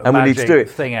need to do it.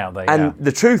 Thing out there, and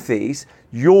the truth is,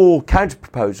 your counter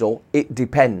proposal, it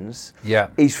depends,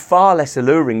 is far less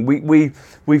alluring.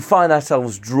 We find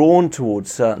ourselves drawn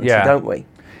towards certainty, don't we?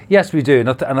 Yes, we do,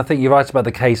 and I think you're right about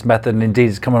the case method, and indeed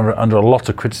it's come under a lot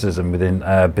of criticism within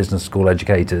business school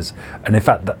educators. And in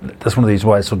fact, that's one of these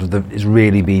why it's sort of is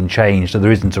really being changed. So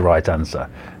there isn't a right answer,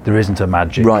 there isn't a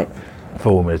magic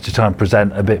formula to try and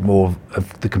present a bit more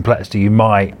of the complexity you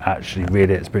might actually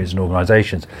really experience in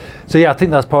organisations. So I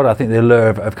think that's part of it. I think the allure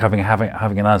of having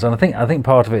an answer, and I think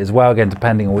part of it as well, again,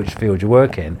 depending on which field you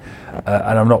work in,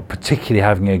 and I'm not particularly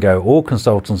having a go all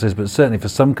consultancies, but certainly for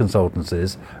some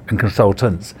consultancies and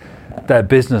consultants, their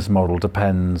business model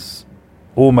depends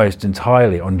almost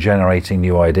entirely on generating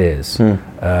new ideas,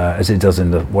 as it does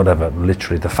in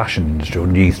literally the fashion industry, or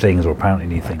new things, or apparently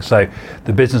new things. So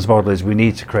the business model is we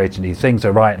need to create a new thing. So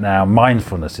right now,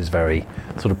 mindfulness is very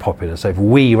sort of popular. So if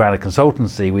we ran a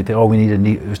consultancy, we think, we need a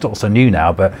new, it's not so new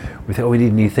now, but we think, we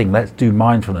need a new thing, let's do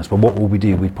mindfulness. But what will we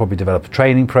do? We'd probably develop a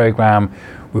training program,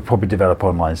 we'd probably develop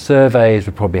online surveys,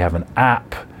 we'd probably have an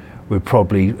app, we'd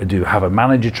probably have a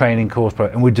manager training course,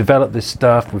 and we'd develop this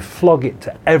stuff, we'd flog it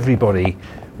to everybody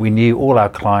we knew, all our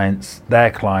clients, their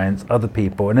clients, other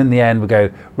people, and in the end we go,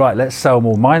 right, let's sell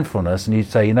more mindfulness. And you'd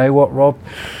say, you know what, Rob,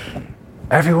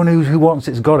 everyone who wants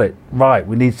it's got it. Right,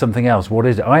 we need something else. What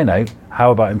is it? I know.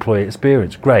 How about employee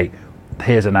experience? Great.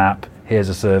 Here's an app, here's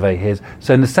a survey,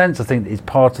 so in a sense I think it's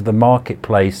part of the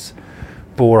marketplace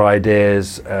for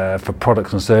ideas, for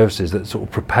products and services that sort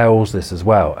of propels this as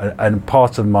well. And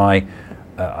part of my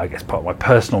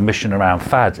personal mission around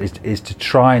fads is to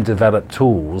try and develop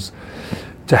tools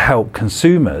to help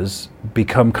consumers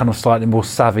become kind of slightly more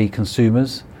savvy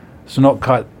consumers. So not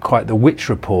quite the witch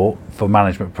report for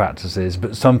management practices,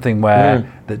 but something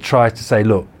where that tries to say,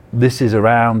 look, this is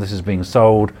around, this is being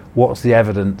sold, what's the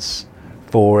evidence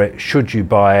for it, should you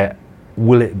buy it,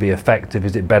 will it be effective,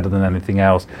 is it better than anything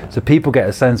else? So people get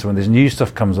a sense of when this new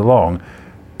stuff comes along,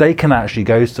 they can actually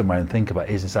go somewhere and think about,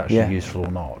 is this actually useful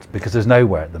or not? Because there's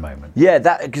nowhere at the moment. Yeah,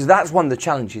 because that's one of the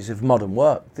challenges of modern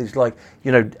work. There's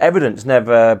evidence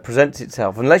never presents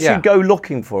itself unless you go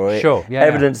looking for it. Sure.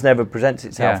 Evidence never presents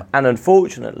itself, and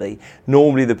unfortunately,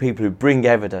 normally the people who bring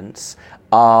evidence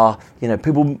are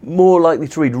people more likely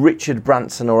to read Richard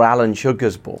Branson or Alan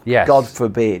Sugar's book, God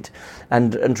forbid,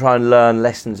 and try and learn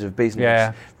lessons of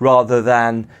business rather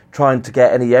than trying to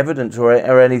get any evidence or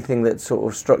anything that's sort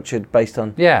of structured based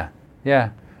on.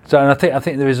 So, and I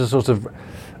think there is a sort of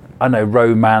I know,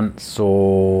 romance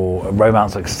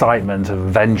excitement, of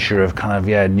adventure, of kind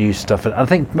of, new stuff. And I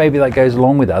think maybe that goes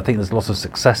along with it. I think there's lots of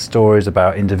success stories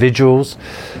about individuals,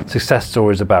 success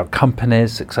stories about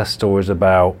companies, success stories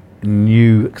about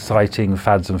new exciting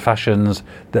fads and fashions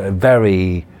that are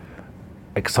very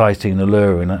exciting and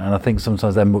alluring. And I think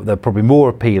sometimes they're probably more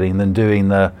appealing than doing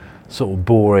the sort of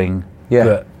boring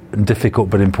but difficult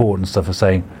but important stuff of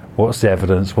saying, what's the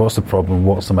evidence, what's the problem,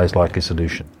 what's the most likely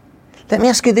solution? Let me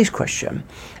ask you this question.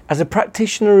 As a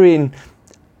practitioner in,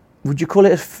 would you call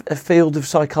it a field of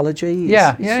psychology?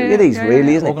 It is,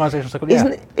 really, isn't it? Organisational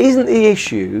psychology. Isn't the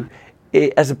issue,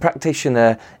 as a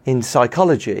practitioner in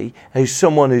psychology, who's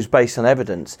someone who's based on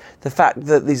evidence, the fact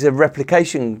that there's a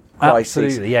replication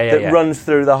crisis that runs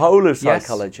through the whole of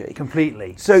psychology? Yes,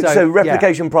 completely. So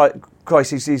replication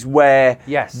crisis is where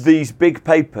these big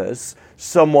papers,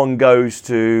 someone goes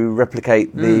to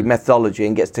replicate the methodology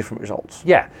and gets different results.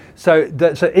 Yeah, so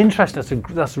interesting.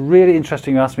 That's really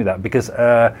interesting you asked me that, because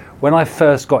when I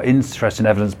first got interested in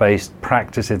evidence-based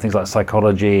practice in things like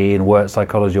psychology and work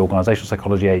psychology, organisational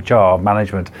psychology, HR,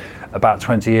 management, about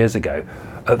 20 years ago,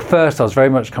 at first I was very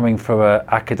much coming from an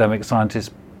academic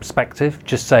scientist perspective,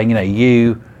 just saying,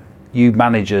 you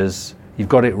managers, you've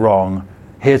got it wrong.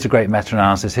 Here's a great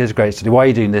meta-analysis, here's a great study. Why are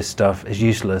you doing this stuff? It's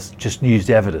useless, just use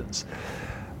the evidence.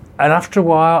 And after a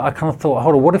while, I kind of thought,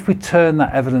 hold on, what if we turn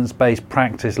that evidence-based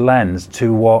practice lens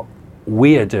to what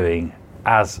we are doing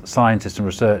as scientists and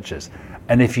researchers?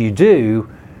 And if you do,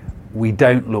 we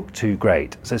don't look too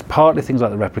great. So it's partly things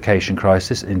like the replication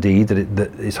crisis, indeed,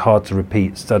 that it's hard to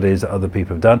repeat studies that other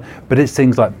people have done, but it's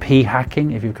things like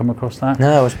p-hacking, if you've come across that.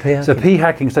 No, it's p-hacking. So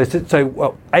p-hacking,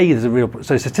 there's a real,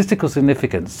 statistical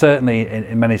significance, certainly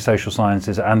in many social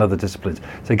sciences and other disciplines.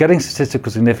 So getting statistical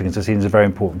significance is seen as a very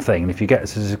important thing. And if you get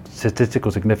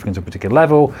statistical significance at a particular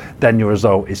level, then your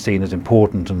result is seen as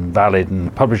important and valid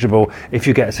and publishable. If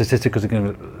you get a statistical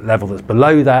significance level that's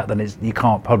below that, then you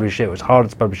can't publish it, or it's harder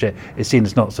to publish it. It's seen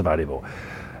as not so valuable.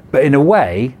 But in a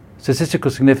way,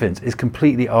 statistical significance is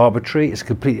completely arbitrary. It's a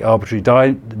completely arbitrary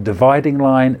dividing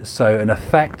line. So an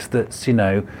effect that's,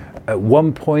 at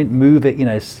one point move it,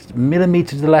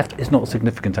 millimetre to the left is not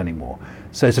significant anymore.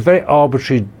 So it's a very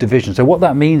arbitrary division. So what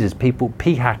that means is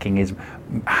p-hacking is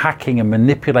hacking and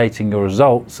manipulating your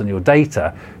results and your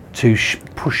data to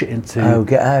push it into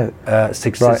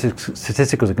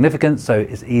statistical significance, so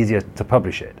it's easier to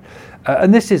publish it.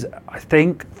 And this is, I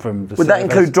think, from the Would that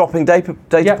include dropping data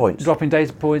points? Dropping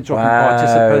data points, dropping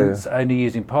participants, only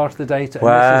using part of the data.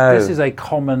 And this is a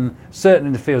common, certainly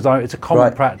in the fields, it's a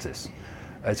common practice.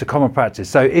 It's a common practice.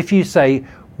 So if you say,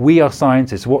 we are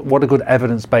scientists, what are good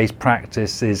evidence-based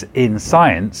practices in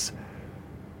science?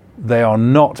 They are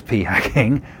not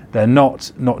p-hacking. They're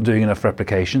not doing enough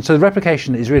replication. So the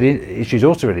replication issue is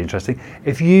also really interesting.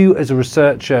 If you, as a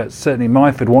researcher, certainly in my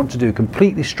field, want to do a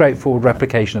completely straightforward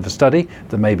replication of a study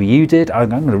that maybe you did, I'm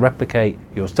going to replicate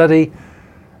your study,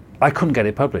 I couldn't get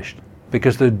it published.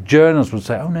 Because the journals would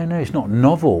say, oh, no, it's not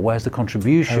novel. Where's the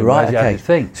contribution? Where's the added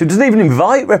thing? So it doesn't even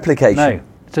invite replication? No.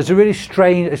 So it's a really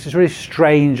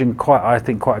strange and quite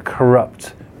a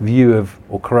corrupt view of,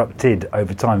 or corrupted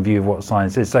over time view of what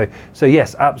science is. So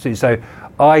yes, absolutely. So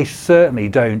I certainly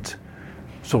don't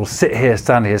sort of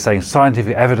stand here saying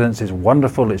scientific evidence is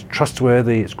wonderful, it's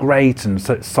trustworthy, it's great, and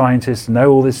scientists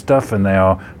know all this stuff and they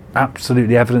are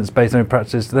absolutely evidence-based on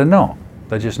practice. They're not.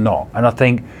 They're just not. And I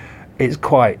think it's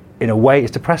quite, in a way,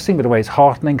 it's depressing, but in a way it's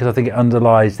heartening, because I think it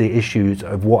underlies the issues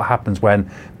of what happens when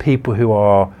people who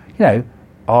are,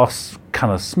 are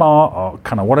kind of smart, or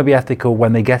kind of want to be ethical,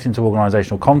 when they get into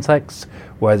organisational contexts,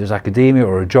 whether it's academia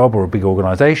or a job or a big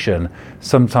organisation,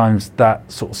 sometimes that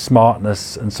sort of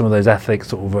smartness and some of those ethics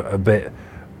sort of a bit,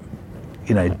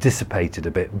 dissipated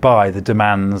a bit by the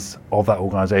demands of that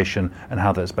organisation and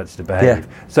how they're expected to behave. Yeah.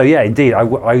 So yeah, indeed, I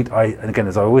and again,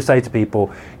 as I always say to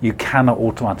people, you cannot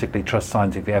automatically trust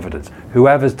scientific evidence.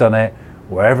 Whoever's done it,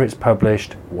 wherever it's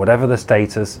published, whatever the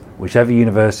status, whichever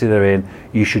university they're in,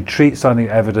 you should treat scientific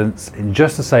evidence in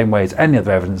just the same way as any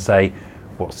other evidence. Say,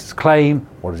 what's its claim?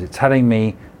 What is it telling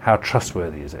me? How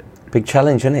trustworthy is it? Big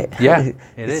challenge, isn't it? Yeah,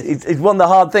 it is. It's one of the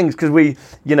hard things, because we,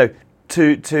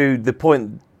 to the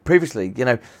point previously,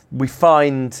 we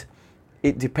find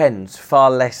it depends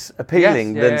far less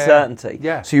appealing than certainty.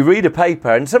 Yeah. So you read a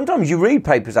paper, and sometimes you read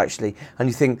papers actually, and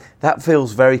you think that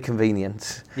feels very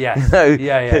convenient. Yes.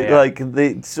 Like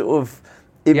the sort of,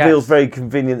 it feels very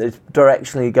convenient that it's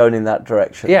directionally going in that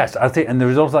direction. Yes, I think, and the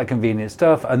result of that convenient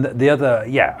stuff, and the other,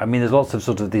 there's lots of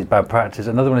sort of these bad practices.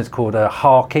 Another one is called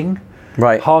harking.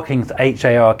 Right. Harking,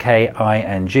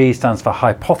 HARKING, stands for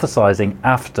hypothesizing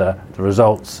after the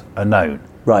results are known.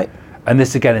 Right. And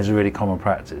this again is a really common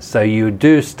practice. So you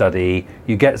do a study,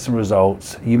 you get some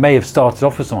results, you may have started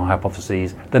off with some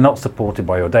hypotheses, they're not supported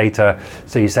by your data.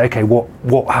 So you say, okay, what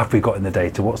have we got in the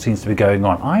data? What seems to be going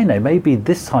on? I know, maybe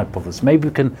this hypothesis, maybe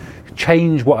we can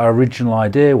change what our original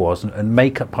idea was and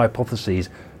make up hypotheses.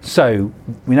 So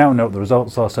we now know what the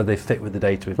results are, so they fit with the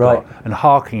data we've got. And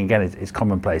harking again is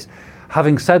commonplace.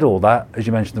 Having said all that, as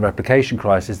you mentioned, the replication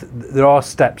crisis, there are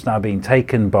steps now being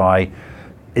taken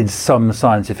in some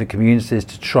scientific communities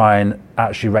to try and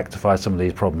actually rectify some of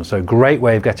these problems. So a great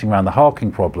way of getting around the harking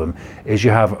problem is you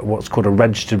have what's called a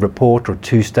registered report or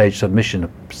 2-stage submission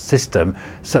system,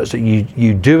 such that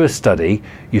you do a study,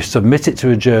 you submit it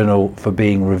to a journal for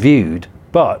being reviewed,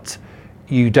 but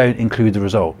you don't include the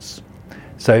results.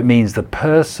 So it means the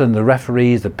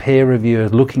referees, the peer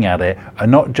reviewers looking at it are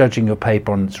not judging your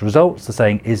paper on its results. They're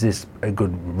saying, is this a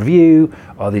good review?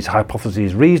 Are these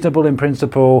hypotheses reasonable in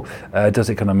principle? Does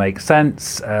it kind of make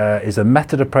sense? Is the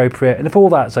method appropriate? And if all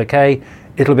that's okay,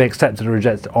 it'll be accepted or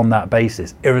rejected on that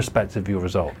basis, irrespective of your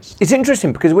results. It's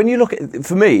interesting because when you look at it,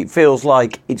 for me, it feels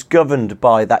like it's governed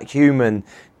by that human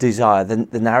desire,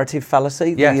 the narrative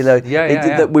fallacy. Yes.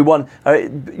 That we want. As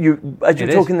you're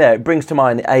talking there, it brings to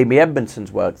mind Amy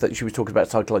Edmondson's work that she was talking about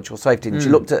psychological safety, and she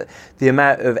looked at the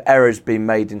amount of errors being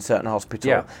made in certain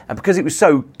hospitals, and because it was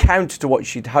so counter to what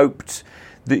she'd hoped,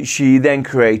 that she then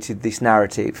created this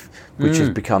narrative, which has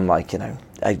become like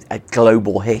a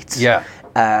global hit. Yeah.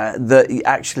 That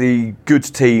actually good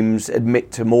teams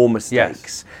admit to more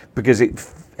mistakes because it.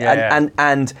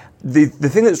 And the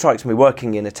thing that strikes me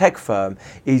working in a tech firm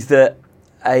is that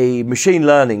a machine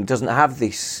learning doesn't have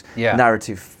this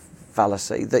narrative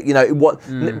fallacy. That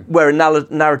where a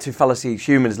narrative fallacy,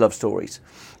 humans love stories,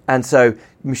 and so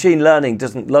machine learning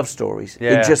doesn't love stories.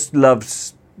 It just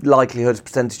loves likelihoods,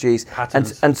 percentages,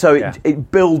 and so it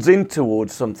builds in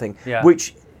towards something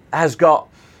which has got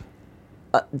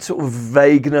sort of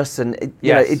vagueness, and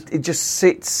it just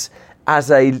sits as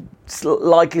a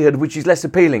likelihood which is less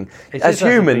appealing. As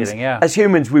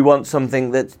humans, we want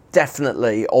something that's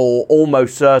definitely or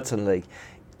almost certainly,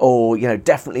 or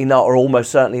definitely not or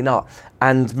almost certainly not.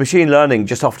 And machine learning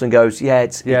just often goes,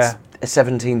 it's a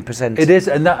 17%. It is,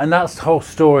 and that's the whole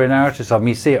story and narrative. I mean,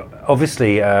 you see it,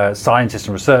 obviously, scientists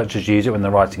and researchers use it when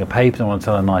they're writing a paper. They want to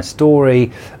tell a nice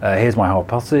story. Here's my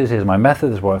hypothesis. Here's my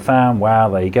method. This is what I found. Wow,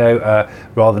 there you go.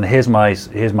 Rather than here's my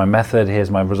method.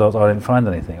 Here's my results. I didn't find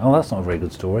anything. Oh, that's not a very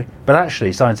good story. But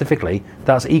actually, scientifically,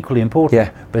 that's equally important. Yeah.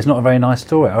 But it's not a very nice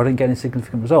story. I didn't get any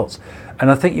significant results.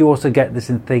 And I think you also get this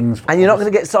in things. And you're not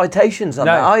going to get citations on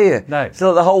that, are you? No. It's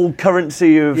not the whole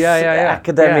currency of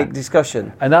academic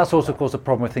discussion. And that's also, of course, a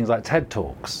problem with things like TED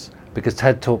Talks, because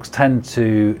TED Talks tend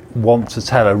to want to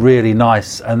tell a really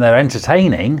nice, and they're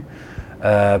entertaining,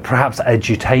 perhaps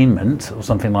edutainment or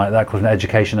something like that, called an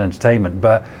education entertainment.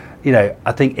 But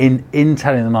I think in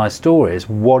telling the nice stories,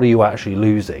 what are you actually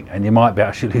losing? And you might be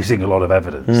actually losing a lot of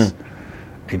evidence.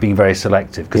 You're being very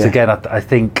selective, because again, I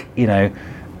think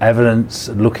evidence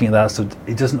and looking at that, so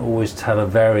it doesn't always tell a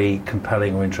very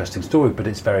compelling or interesting story, but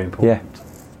it's very important. Yeah.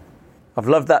 I've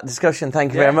loved that discussion.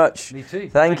 Thank you very much. Me too.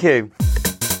 Thank you.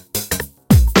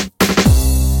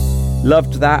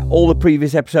 Loved that. All the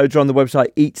previous episodes are on the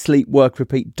website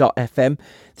eatsleepworkrepeat.fm.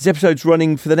 This episode's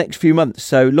running for the next few months,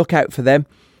 so look out for them.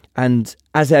 And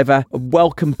as ever, I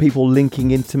welcome people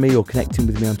linking into me or connecting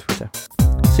with me on Twitter.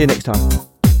 See you next time.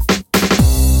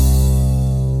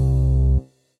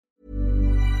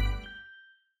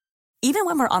 Even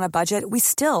when we're on a budget, we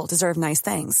still deserve nice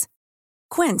things.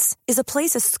 Quince is a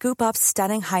place to scoop up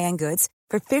stunning high-end goods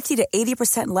for 50 to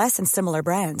 80% less than similar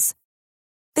brands.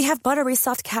 They have buttery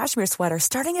soft cashmere sweaters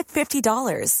starting at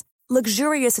 $50,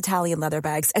 luxurious Italian leather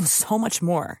bags, and so much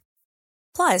more.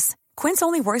 Plus, Quince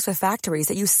only works with factories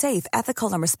that use safe,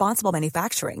 ethical, and responsible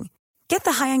manufacturing. Get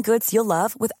the high-end goods you'll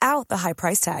love without the high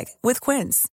price tag with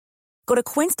Quince. Go to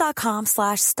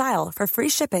quince.com/style for free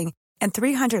shipping and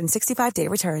 365-day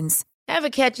returns.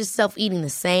 Ever catch yourself eating the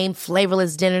same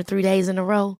flavorless dinner 3 days in a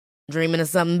row? Dreaming of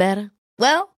something better?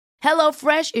 Well,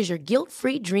 HelloFresh is your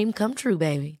guilt-free dream come true,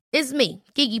 baby. It's me,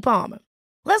 Keke Palmer.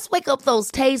 Let's wake up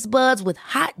those taste buds with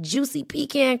hot, juicy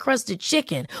pecan-crusted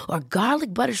chicken or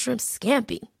garlic butter shrimp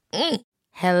scampi.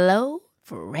 Hello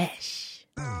Fresh.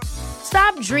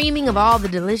 Stop dreaming of all the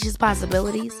delicious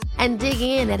possibilities and dig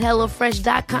in at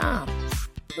HelloFresh.com.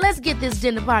 Let's get this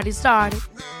dinner party started.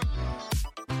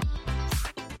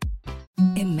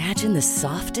 Imagine the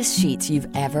softest sheets you've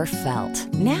ever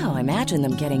felt. Now imagine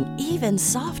them getting even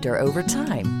softer over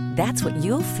time. That's what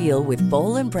you'll feel with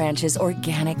Boll & Branch's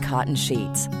organic cotton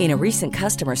sheets. In a recent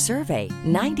customer survey,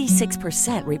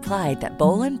 96% replied that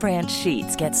Boll & Branch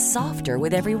sheets get softer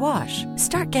with every wash.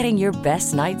 Start getting your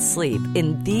best night's sleep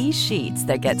in these sheets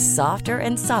that get softer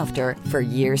and softer for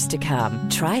years to come.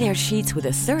 Try their sheets with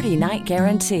a 30-night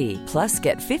guarantee. Plus,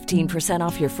 get 15%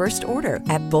 off your first order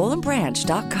at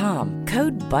bollandbranch.com.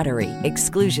 Code BUTTERY.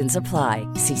 Exclusions apply.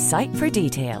 See site for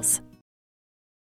details.